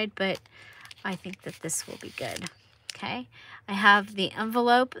other side, but I think that this will be good. Okay, I have the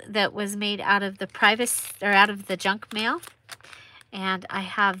envelope that was made out of the out of the junk mail, and I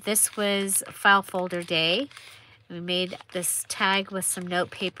have, this was file folder day. We made this tag with some note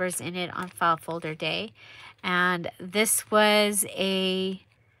papers in it on file folder day, and this was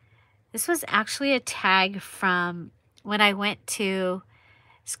actually a tag from when I went to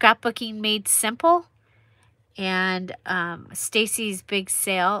Scrapbooking Made Simple and Stacy's big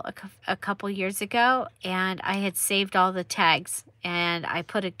sale a couple years ago, and I had saved all the tags, and I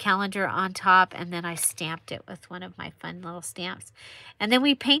put a calendar on top, and then I stamped it with one of my fun little stamps, and then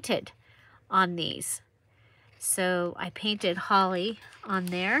we painted on these. So I painted Holly on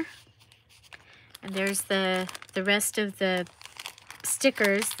there, and there's the rest of the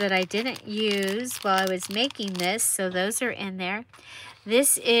stickers that I didn't use while I was making this, so those are in there.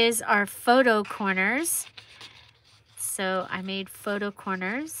 This is our photo corners. So I made photo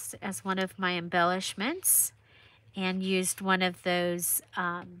corners as one of my embellishments and used one of those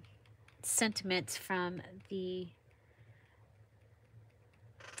sentiments from the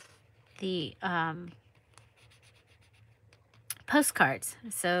postcards.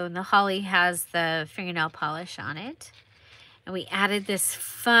 So the Holly has the fingernail polish on it. And we added this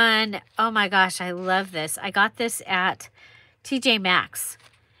fun, oh my gosh, I love this. I got this at TJ Maxx,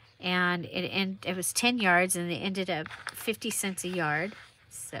 and it was 10 yards, and it ended up 50 cents a yard.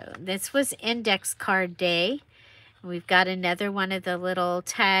 So this was index card day. We've got another one of the little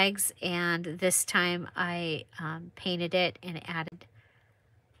tags, and this time I painted it and added,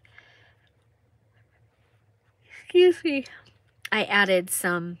 excuse me, I added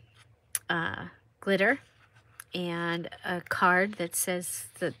some glitter and a card that says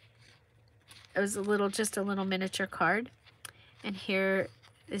that it was just a little miniature card. And here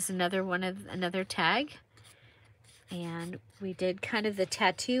is another tag. And we did kind of the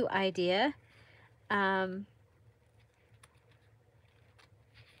tattoo idea.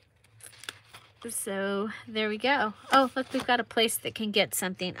 So there we go. Oh, look, we've got a place that can get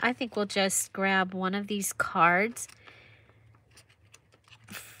something. I think we'll just grab one of these cards.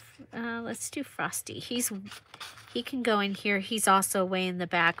 Let's do Frosty. He can go in here. He's also way in the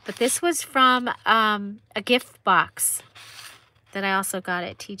back. But this was from a gift box that I also got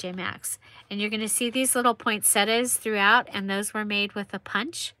at TJ Maxx. And you're going to see these little poinsettias throughout, and those were made with a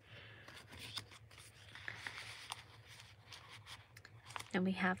punch. And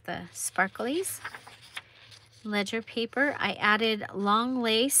we have the sparklies. Ledger paper. I added long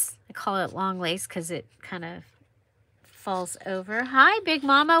lace. I call it long lace because it kind of falls over. Hi, Big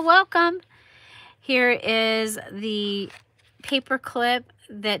Mama. Welcome. Here is the paper clip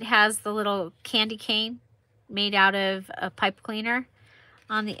that has the little candy cane made out of a pipe cleaner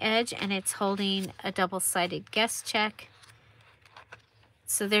on the edge, and it's holding a double-sided guest check.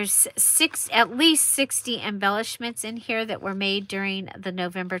 So there's at least 60 embellishments in here that were made during the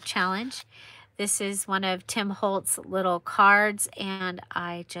November challenge. This is one of Tim Holt's little cards, and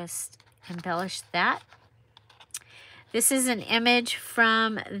I just embellished that. This is an image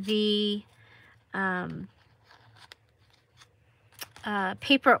from the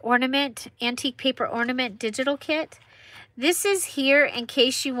paper ornament, antique paper ornament digital kit. This is here in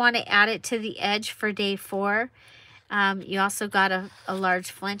case you want to add it to the edge for day 4. You also got a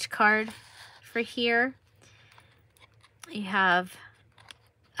large flinch card for here. You have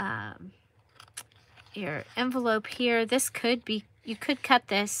your envelope here. This could be, you could cut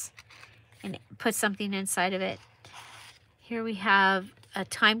this and put something inside of it. Here we have a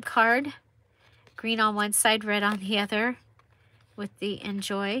time card, green on one side, red on the other, with the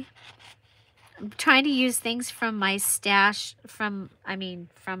enjoy. I'm trying to use things from my stash, from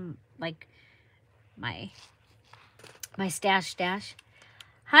like my stash.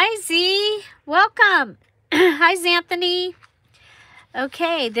 Hi, Z. Welcome. Hi, Xanthony.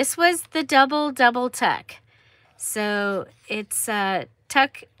 Okay, this was the double tuck. So it's a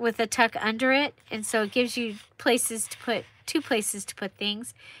tuck with a tuck under it, and so it gives you places to put, 2 places to put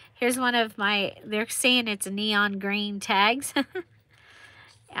things. Here's one of my, they're saying it's neon green tags.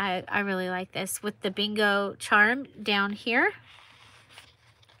 I really like this with the bingo charm down here.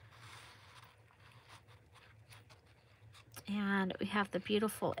 And we have the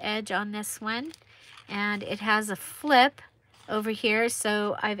beautiful edge on this one. And it has a flip over here,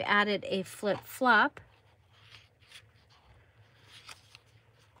 so I've added a flip flop.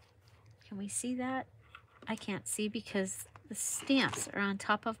 Can we see that? I can't see because the stamps are on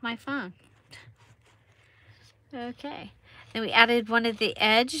top of my phone. Okay. Then we added one of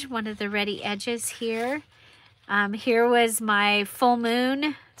the ready edges here. Here was my full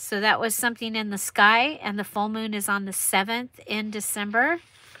moon. So that was something in the sky, and the full moon is on the 7th in December.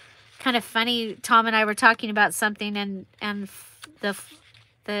 Kind of funny, Tom and I were talking about something, and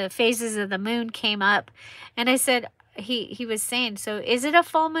the phases of the moon came up, and I said, he was saying, so is it a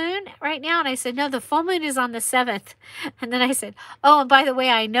full moon right now? And I said, no, the full moon is on the 7th. And then I said, oh, and by the way,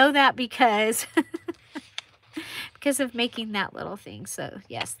 I know that because because of making that little thing. So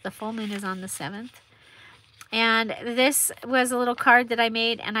yes, the full moon is on the 7th. And this was a little card that I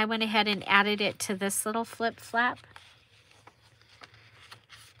made, and I went ahead and added it to this little flip flap.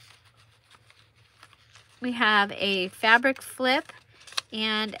 We have a fabric flip,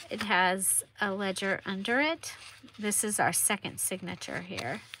 and it has a ledger under it. This is our second signature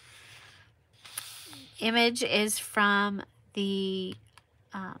here. Image is from the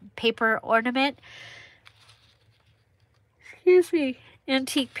paper ornament. Excuse me.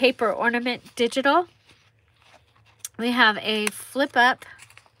 Antique paper ornament digital. We have a flip up.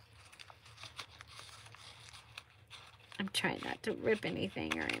 I'm trying not to rip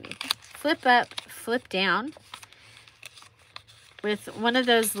anything or anything. Flip up, flip down, with one of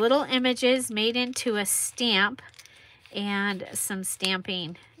those little images made into a stamp and some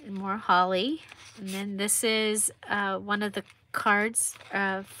stamping and more holly. And then this is one of the cards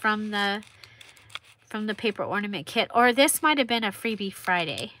from the paper ornament kit, or this might have been a freebie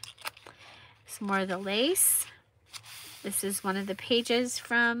Friday. Some more of the lace. This is one of the pages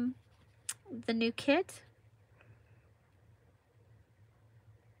from the new kit.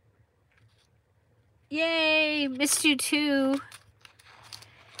 Yay, missed you too.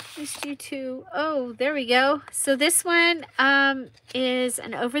 Missed you too. Oh, there we go. So this one is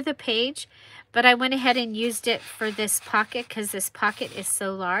an over the page, but I went ahead and used it for this pocket because this pocket is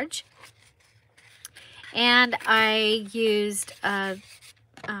so large. And I used a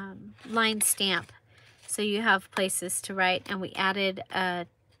line stamp, so you have places to write, and we added a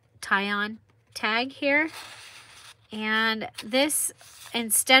tie-on tag here. And this,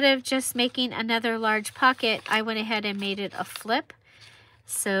 instead of just making another large pocket, I went ahead and made it a flip.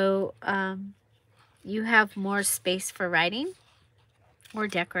 So you have more space for writing or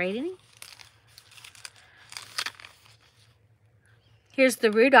decorating. Here's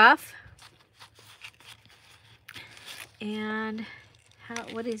the Rudolph. And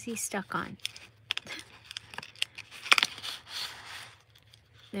what is he stuck on?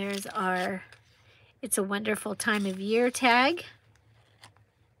 There's our It's a Wonderful Time of Year tag.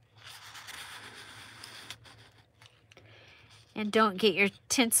 And don't get your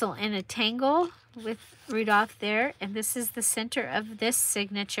tinsel in a tangle with Rudolph there. And this is the center of this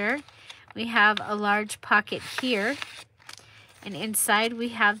signature. We have a large pocket here. And inside we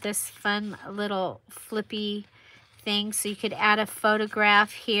have this fun little flippy thing. So you could add a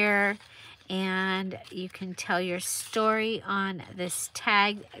photograph here, and you can tell your story on this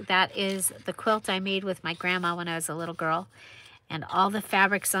tag. That is the quilt I made with my grandma when I was a little girl. And all the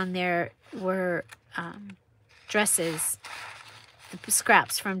fabrics on there were dresses, the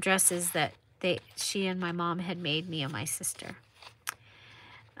scraps from dresses that she and my mom had made me and my sister.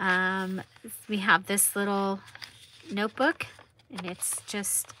 We have this little notebook, and it's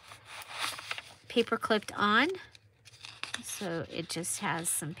just paper clipped on. So it just has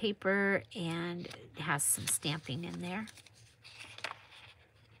some paper and it has some stamping in there.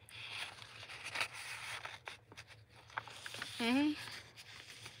 Okay.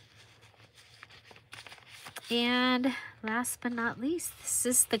 And last but not least, this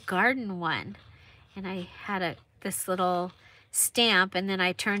is the garden one. And I had this little stamp, and then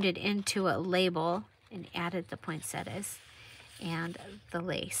I turned it into a label and added the poinsettias and the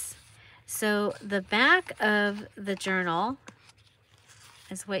lace. So the back of the journal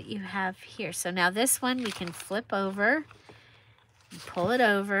is what you have here. So now this one we can flip over, and pull it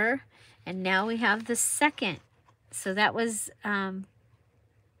over, and now we have the second. So that was, I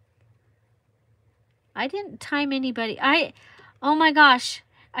didn't time anybody. Oh my gosh,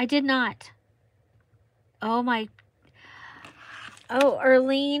 I did not. Oh,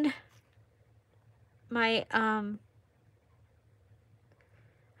 Erlene, I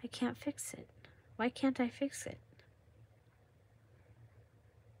can't fix it. Why can't I fix it?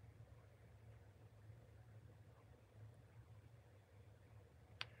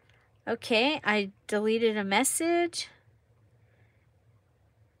 Okay, I deleted a message.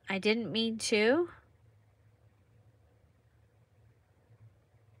 I didn't mean to.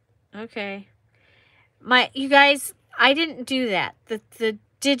 Okay. You guys, I didn't do that. The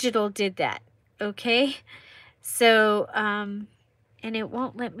digital did that. Okay? So, and it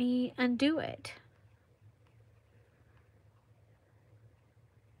won't let me undo it.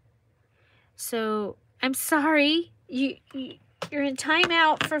 So I'm sorry. You're in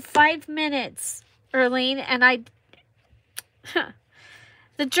timeout for 5 minutes, Erlene, and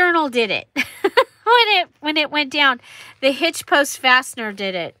the journal did it. when it went down. The hitch post fastener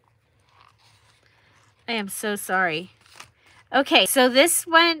did it. I am so sorry. Okay, so this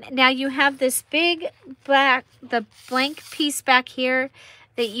one, now you have this big the blank piece back here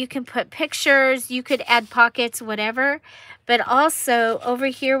that you can put pictures, you could add pockets, whatever. But also over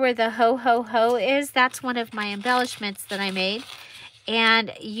here where the ho ho ho is, that's one of my embellishments that I made.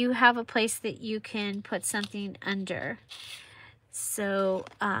 And you have a place that you can put something under. So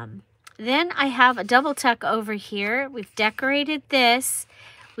then I have a double tuck over here. We've decorated this.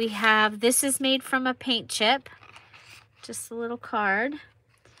 We have, this is made from a paint chip. Just a little card.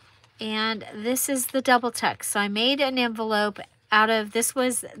 And this is the double tuck. So I made an envelope out of, this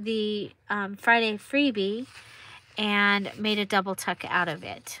was the Friday freebie, and made a double tuck out of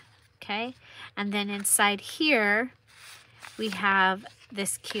it. Okay. And then inside here, we have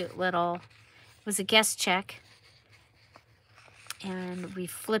this cute little, it was a guest check. And we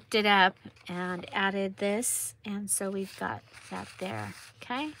flipped it up and added this. And so we've got that there.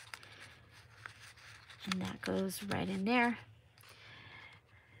 Okay. And that goes right in there.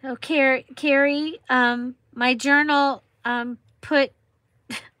 Oh, Carrie, my journal put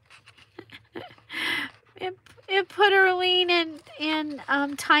it put Erlene in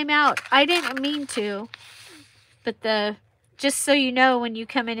timeout. I didn't mean to, but just so you know, when you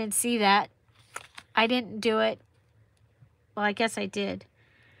come in and see that, I didn't do it. Well, I guess I did.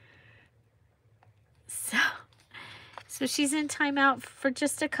 So she's in timeout for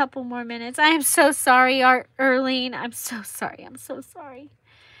just a couple more minutes. I am so sorry, Erlene. I'm so sorry. I'm so sorry.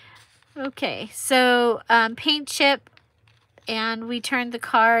 Okay, so paint chip, and we turned the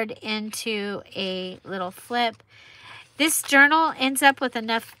card into a little flip. This journal ends up with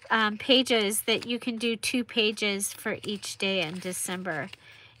enough pages that you can do 2 pages for each day in December.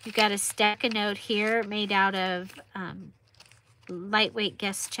 You've got a stack of note here made out of lightweight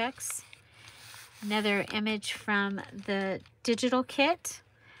guest checks. Another image from the digital kit.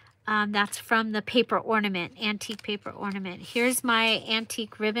 That's from the paper ornament, antique paper ornament. Here's my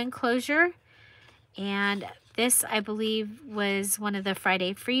antique ribbon closure. And this, I believe, was one of the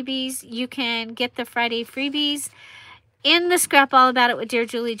Friday freebies. You can get the Friday freebies in the Scrap All About It with Dear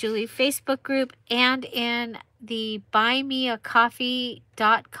Julie Julie Facebook group and in the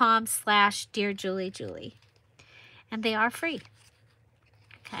buymeacoffee.com/DearJulieJulie. And they are free.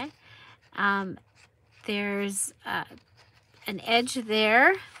 Okay. There's an edge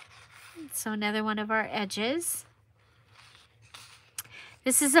there. So another one of our edges.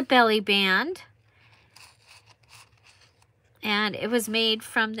 This is a belly band. And it was made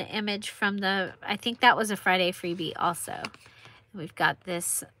from the image from the, I think that was a Friday freebie also. We've got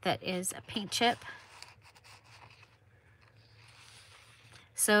this that is a paint chip.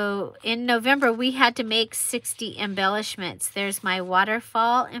 So in November, we had to make 60 embellishments. There's my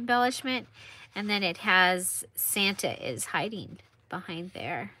waterfall embellishment. And then it has Santa is hiding behind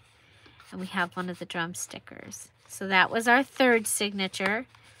there. And we have one of the drum stickers. So that was our 3rd signature.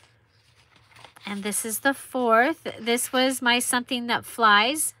 And this is the 4th. This was my Something That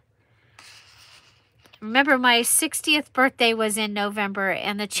Flies. Remember, my 60th birthday was in November,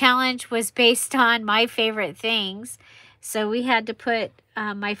 and the challenge was based on my favorite things. So we had to put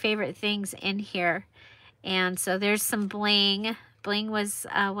my favorite things in here. And so there's some bling. Bling was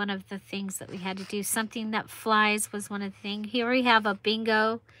one of the things that we had to do. Something That Flies was one of the things. Here we have a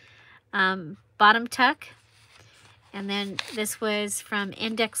bingo bottom tuck. And then this was from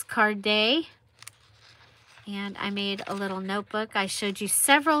Index Card Day. And I made a little notebook. I showed you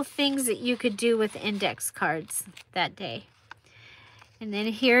several things that you could do with index cards that day. And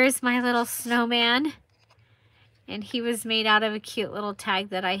then here's my little snowman. And he was made out of a cute little tag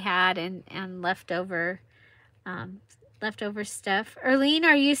that I had and leftover stuff. Erlene,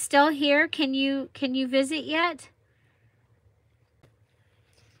 are you still here? Can you visit yet?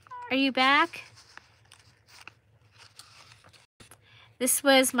 Are you back? This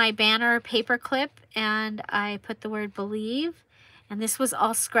was my banner paper clip, and I put the word believe. And this was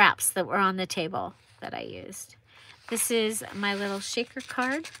all scraps that were on the table that I used. This is my little shaker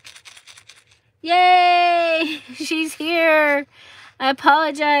card. Yay! She's here. I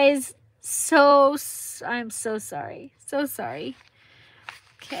apologize. I'm so sorry. So sorry.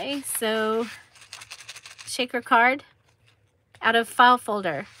 Okay, so shaker card out of file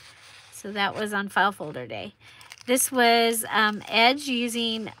folder. So that was on file folder day. This was edge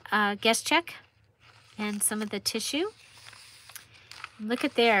using guest check and some of the tissue. Look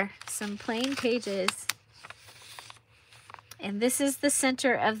at there, some plain pages. And this is the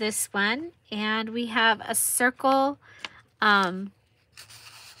center of this one. And we have a circle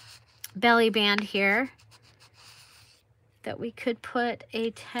belly band here that we could put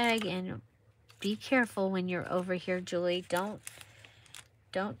a tag in. Be careful when you're over here, Julie. Don't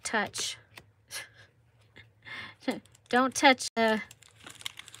touch. Don't touch the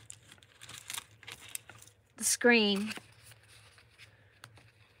screen.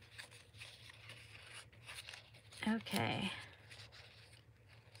 Okay.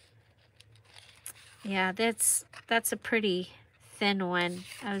 Yeah, that's a pretty thin one.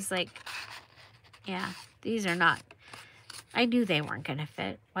 I was like, yeah, these are not. I knew they weren't going to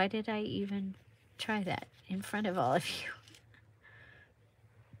fit. Why did I even try that in front of all of you?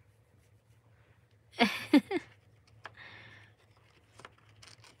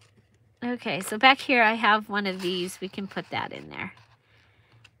 Okay, so back here I have one of these. We can put that in there.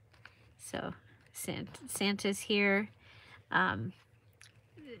 So Santa's here.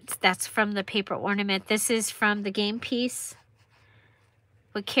 That's from the paper ornament. This is from the game piece.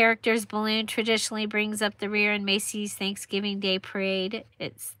 What character's balloon traditionally brings up the rear in Macy's Thanksgiving Day Parade?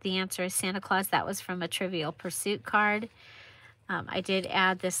 The answer is Santa Claus. That was from a Trivial Pursuit card. I did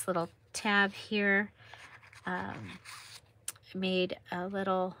add this little tab here. Made a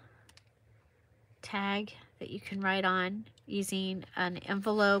little tag that you can write on using an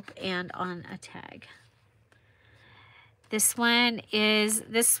envelope and on a tag. This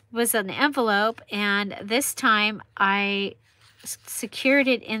was an envelope, and this time I secured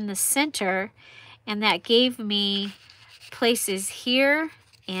it in the center, and that gave me places here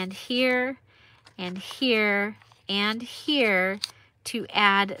and here and here and here to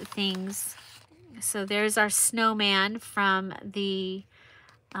add things. So there's our snowman from the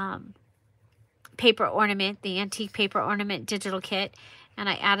paper ornament, the antique paper ornament digital kit, and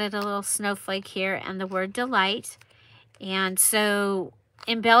I added a little snowflake here and the word delight. And so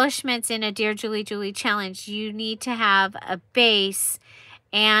embellishments in a Dear Julie Julie challenge, you need to have a base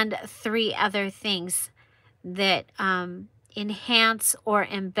and 3 other things that enhance or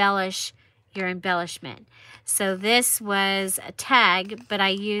embellish your embellishment. So this was a tag, but I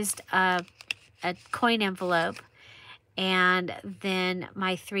used a coin envelope, and then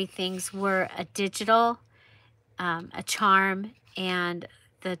my 3 things were a digital, a charm, and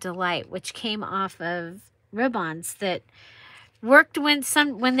the delight, which came off of ribbons that worked when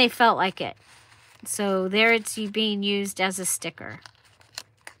they felt like it. So there it's being used as a sticker.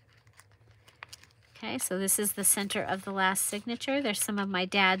 Okay, so this is the center of the last signature. There's some of my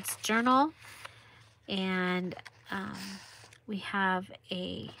dad's journal, and we have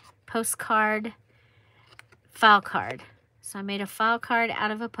a postcard, file card. So I made a file card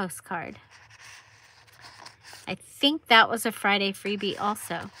out of a postcard. I think that was a Friday freebie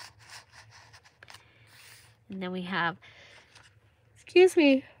also. And then we have, excuse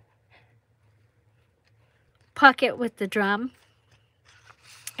me, pocket with the drum.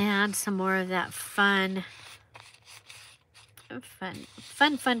 And some more of that fun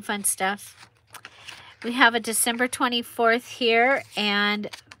stuff. We have a December 24th here, and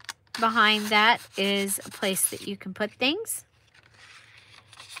behind that is a place that you can put things.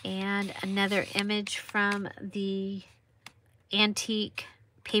 And another image from the antique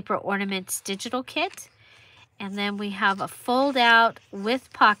paper ornaments digital kit. And then we have a fold out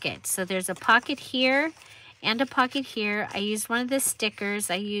with pockets. So there's a pocket here and a pocket here. I used one of the stickers.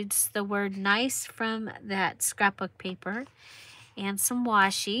 I used the word nice from that scrapbook paper and some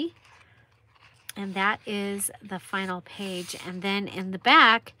washi. And that is the final page. And then in the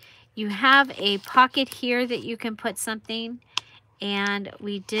back, you have a pocket here that you can put something. And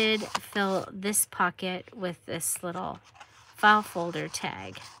we did fill this pocket with this little file folder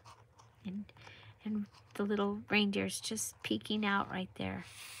tag. And the little reindeer's just peeking out right there.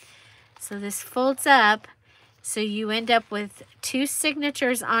 So this folds up, so you end up with 2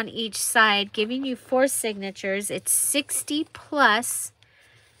 signatures on each side, giving you 4 signatures. It's 60 plus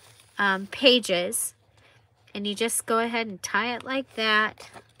pages, and you just go ahead and tie it like that,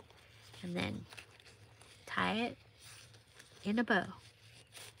 and then tie it in a bow.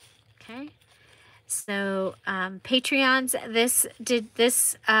 Okay. So Patreons, this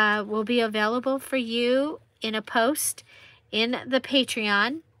will be available for you in a post in the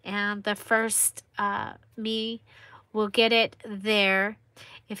Patreon, and the first me will get it there.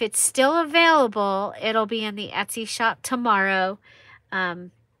 If it's still available, it'll be in the Etsy shop tomorrow,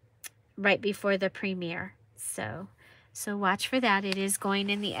 right before the premiere. So watch for that. It is going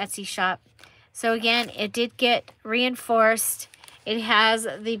in the Etsy shop. So again, it did get reinforced. It has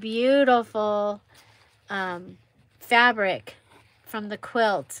the beautiful fabric from the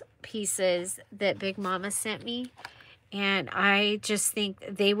quilt pieces that Big Mama sent me, And I just think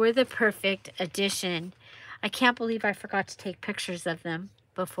they were the perfect addition. I can't believe I forgot to take pictures of them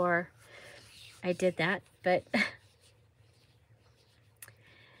before I did that. But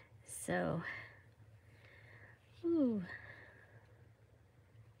so, ooh.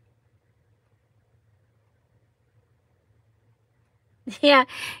 Yeah,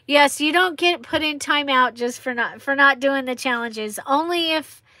 yes, you don't get put in timeout just for not doing the challenges. Only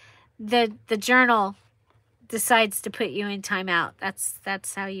if the journal decides to put you in timeout.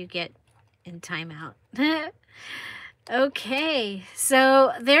 That's how you get in timeout. Okay,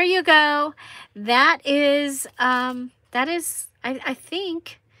 so there you go. That is I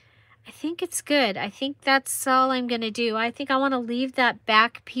think it's good. I think that's all I'm gonna do. I think I want to leave that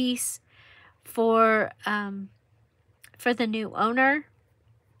back piece for the new owner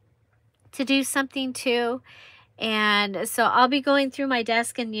to do something too. And so I'll be going through my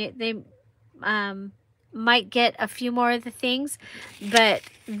desk, and they might get a few more of the things, but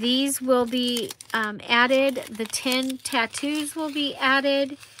these will be added. The 10 tattoos will be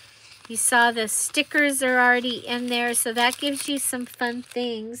added. You saw the stickers are already in there, so that gives you some fun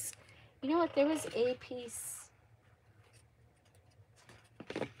things. You know what? There was a piece.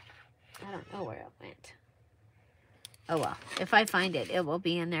 I don't know where it went. Oh well, if I find it, it will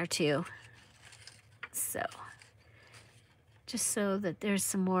be in there too. So, just so that there's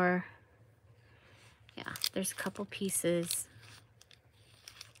some more. Yeah, there's a couple pieces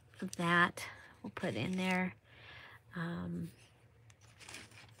of that we'll put in there. How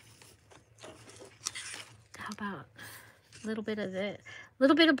about a little bit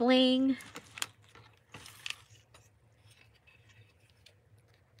of bling?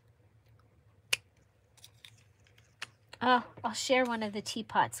 Oh, I'll share one of the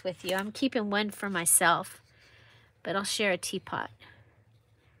teapots with you. I'm keeping one for myself, but I'll share a teapot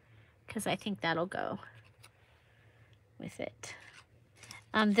because I think that'll go with it.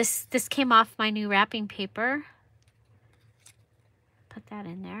 This came off my new wrapping paper. Put that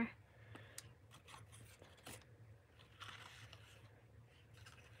in there.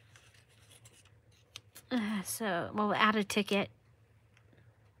 So we'll add a ticket.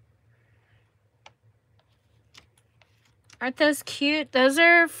 Aren't those cute? Those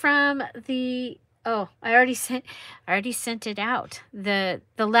are from the, oh, I already sent it out. The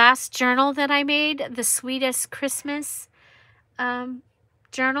last journal that I made, the Sweetest Christmas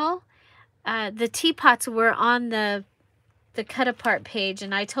journal. The teapots were on the cut apart page,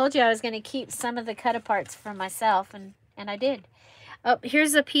 and I told you I was going to keep some of the cut aparts for myself, and I did. Oh,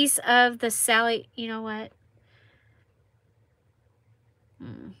 here's a piece of the Sally. You know what?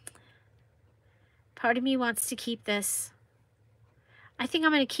 Part of me wants to keep this. I think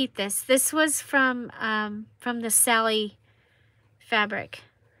I'm going to keep this. This was from the Sally fabric.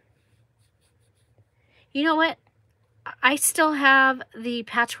 You know what? I still have the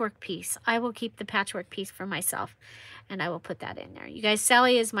patchwork piece. I will keep the patchwork piece for myself, and I will put that in there. You guys,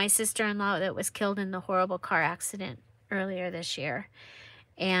 Sally is my sister-in-law that was killed in the horrible car accident earlier this year.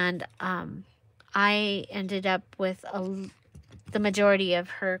 And I ended up with the majority of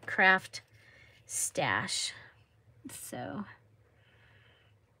her craft stash. So...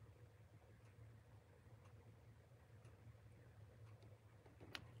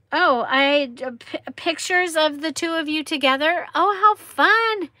 Oh, pictures of the two of you together. Oh, how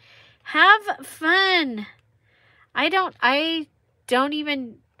fun. Have fun. I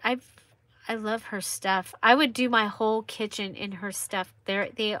love her stuff. I would do my whole kitchen in her stuff.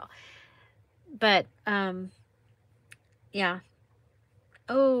 But yeah.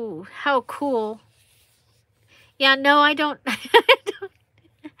 Oh, how cool. Yeah, no, I don't.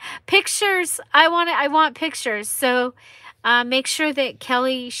 Pictures. I want pictures. So make sure that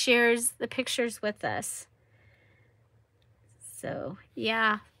Kelly shares the pictures with us. So,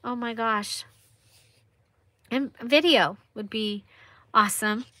 yeah. Oh my gosh. And video would be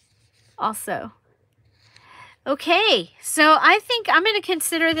awesome also. Okay, so I think I'm going to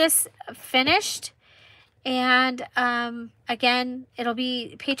consider this finished. And again, it'll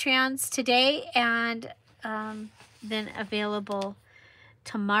be Patreons today and then available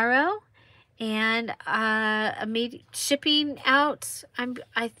tomorrow. And shipping out,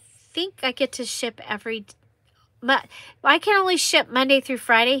 I think I get to ship I can only ship Monday through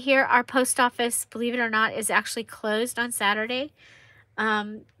Friday here. Our post office, believe it or not, is actually closed on Saturday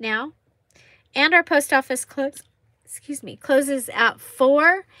now. And our post office closes at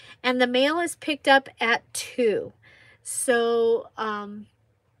 4, and the mail is picked up at 2. So,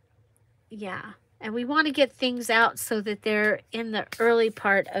 yeah. And we want to get things out so that they're in the early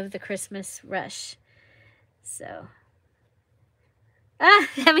part of the Christmas rush. So,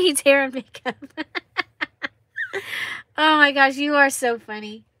 that means hair and makeup. Oh my gosh, you are so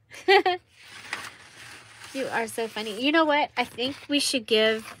funny. You are so funny. You know what? I think we should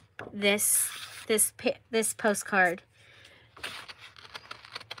give this postcard.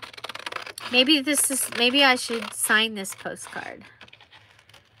 Maybe I should sign this postcard.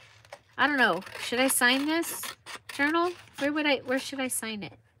 I don't know. Should I sign this journal? Where should I sign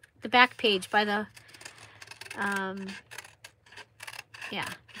it? The back page by the yeah,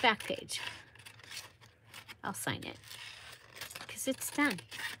 back page. I'll sign it because it's done.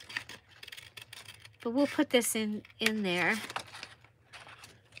 But we'll put this in there.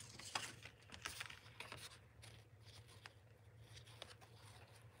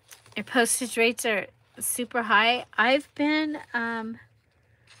 Your postage rates are super high. I've been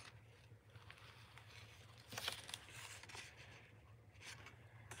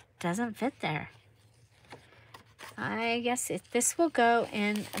doesn't fit there. I guess this will go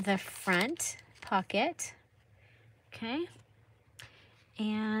in the front pocket. Okay.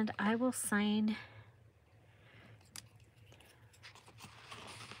 And I will sign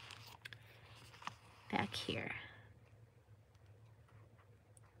back here.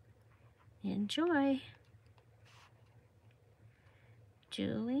 Enjoy.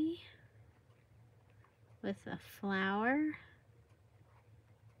 Julie with a flower.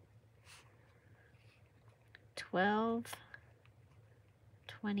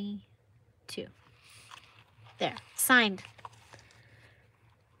 12/22. There, signed.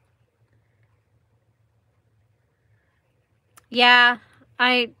 Yeah,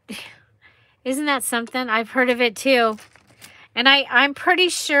 isn't that something? I've heard of it too. And I'm pretty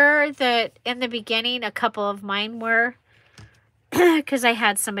sure that in the beginning, a couple of mine were, because I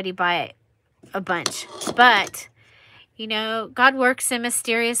had somebody buy a bunch. But, you know, God works in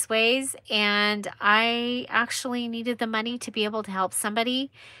mysterious ways, and I actually needed the money to be able to help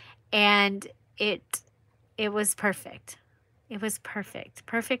somebody, and it was perfect. It was perfect.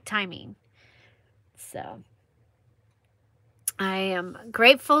 Perfect timing. So I am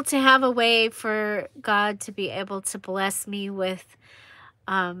grateful to have a way for God to be able to bless me with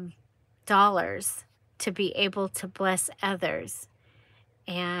dollars, to be able to bless others.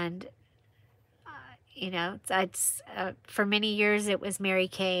 And, you know, for many years it was Mary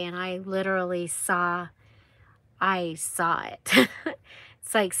Kay, and I literally saw it.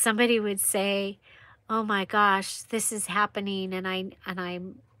 It's like somebody would say, oh my gosh, this is happening, and I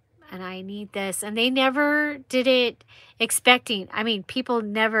need this. And they never did it expecting. I mean, people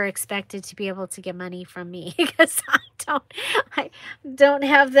never expected to be able to get money from me because I don't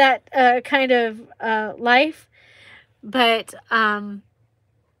have that kind of life. But, and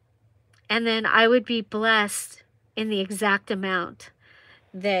then I would be blessed in the exact amount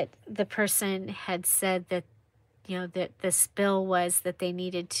that the person had said that, you know, that the spill was that they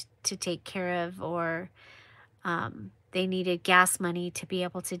needed to take care of, or they needed gas money to be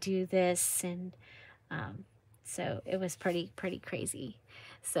able to do this. And so it was pretty crazy.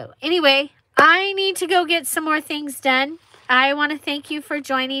 So anyway, I need to go get some more things done. I want to thank you for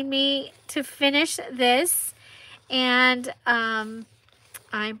joining me to finish this. And I'm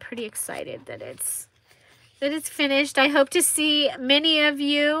pretty excited that it's finished. I hope to see many of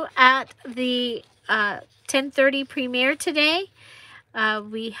you at the 10:30 premiere today.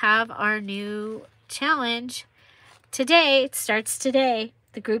 We have our new challenge today. It starts today.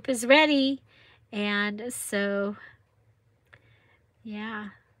 The group is ready. And so, yeah.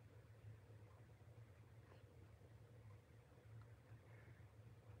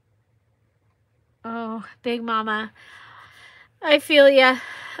 Oh, Big Mama. I feel ya.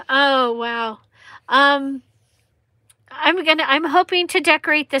 Oh, wow. I'm hoping to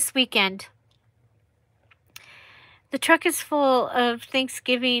decorate this weekend. The truck is full of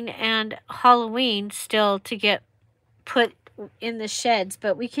Thanksgiving and Halloween still to get put in the sheds,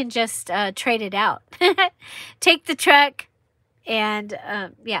 but we can just trade it out. Take the truck, and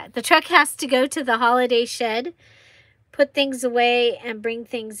yeah, the truck has to go to the holiday shed, put things away, and bring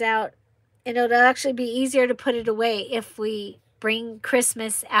things out. And it'll actually be easier to put it away if we bring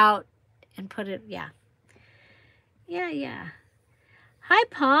Christmas out and put it, yeah. Yeah. Hi,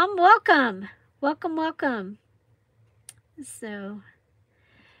 Palm. Welcome. Welcome. So,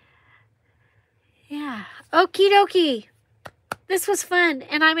 yeah. Okie dokie. This was fun,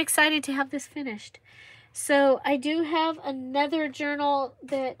 and I'm excited to have this finished. So, I do have another journal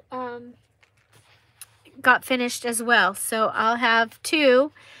that got finished as well. So, I'll have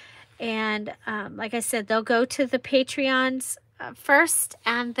two. And like I said, they'll go to the Patreons first,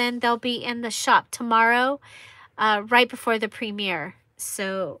 and then they'll be in the shop tomorrow, right before the premiere.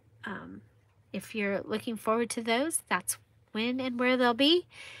 So if you're looking forward to those, that's when and where they'll be.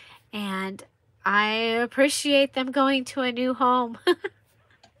 And I appreciate them going to a new home.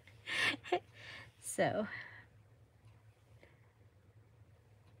 So,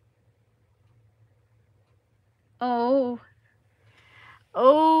 oh,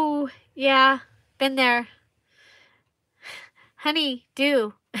 yeah, been there. Honey,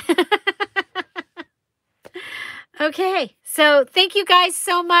 do. Okay, so thank you guys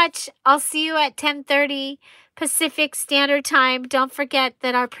so much. I'll see you at 10:30 Pacific Standard Time. Don't forget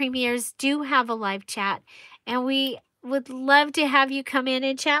that our premieres do have a live chat, and we would love to have you come in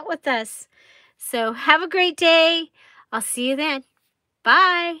and chat with us. So have a great day. I'll see you then.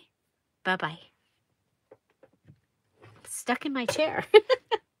 Bye. Bye-bye. Stuck in my chair.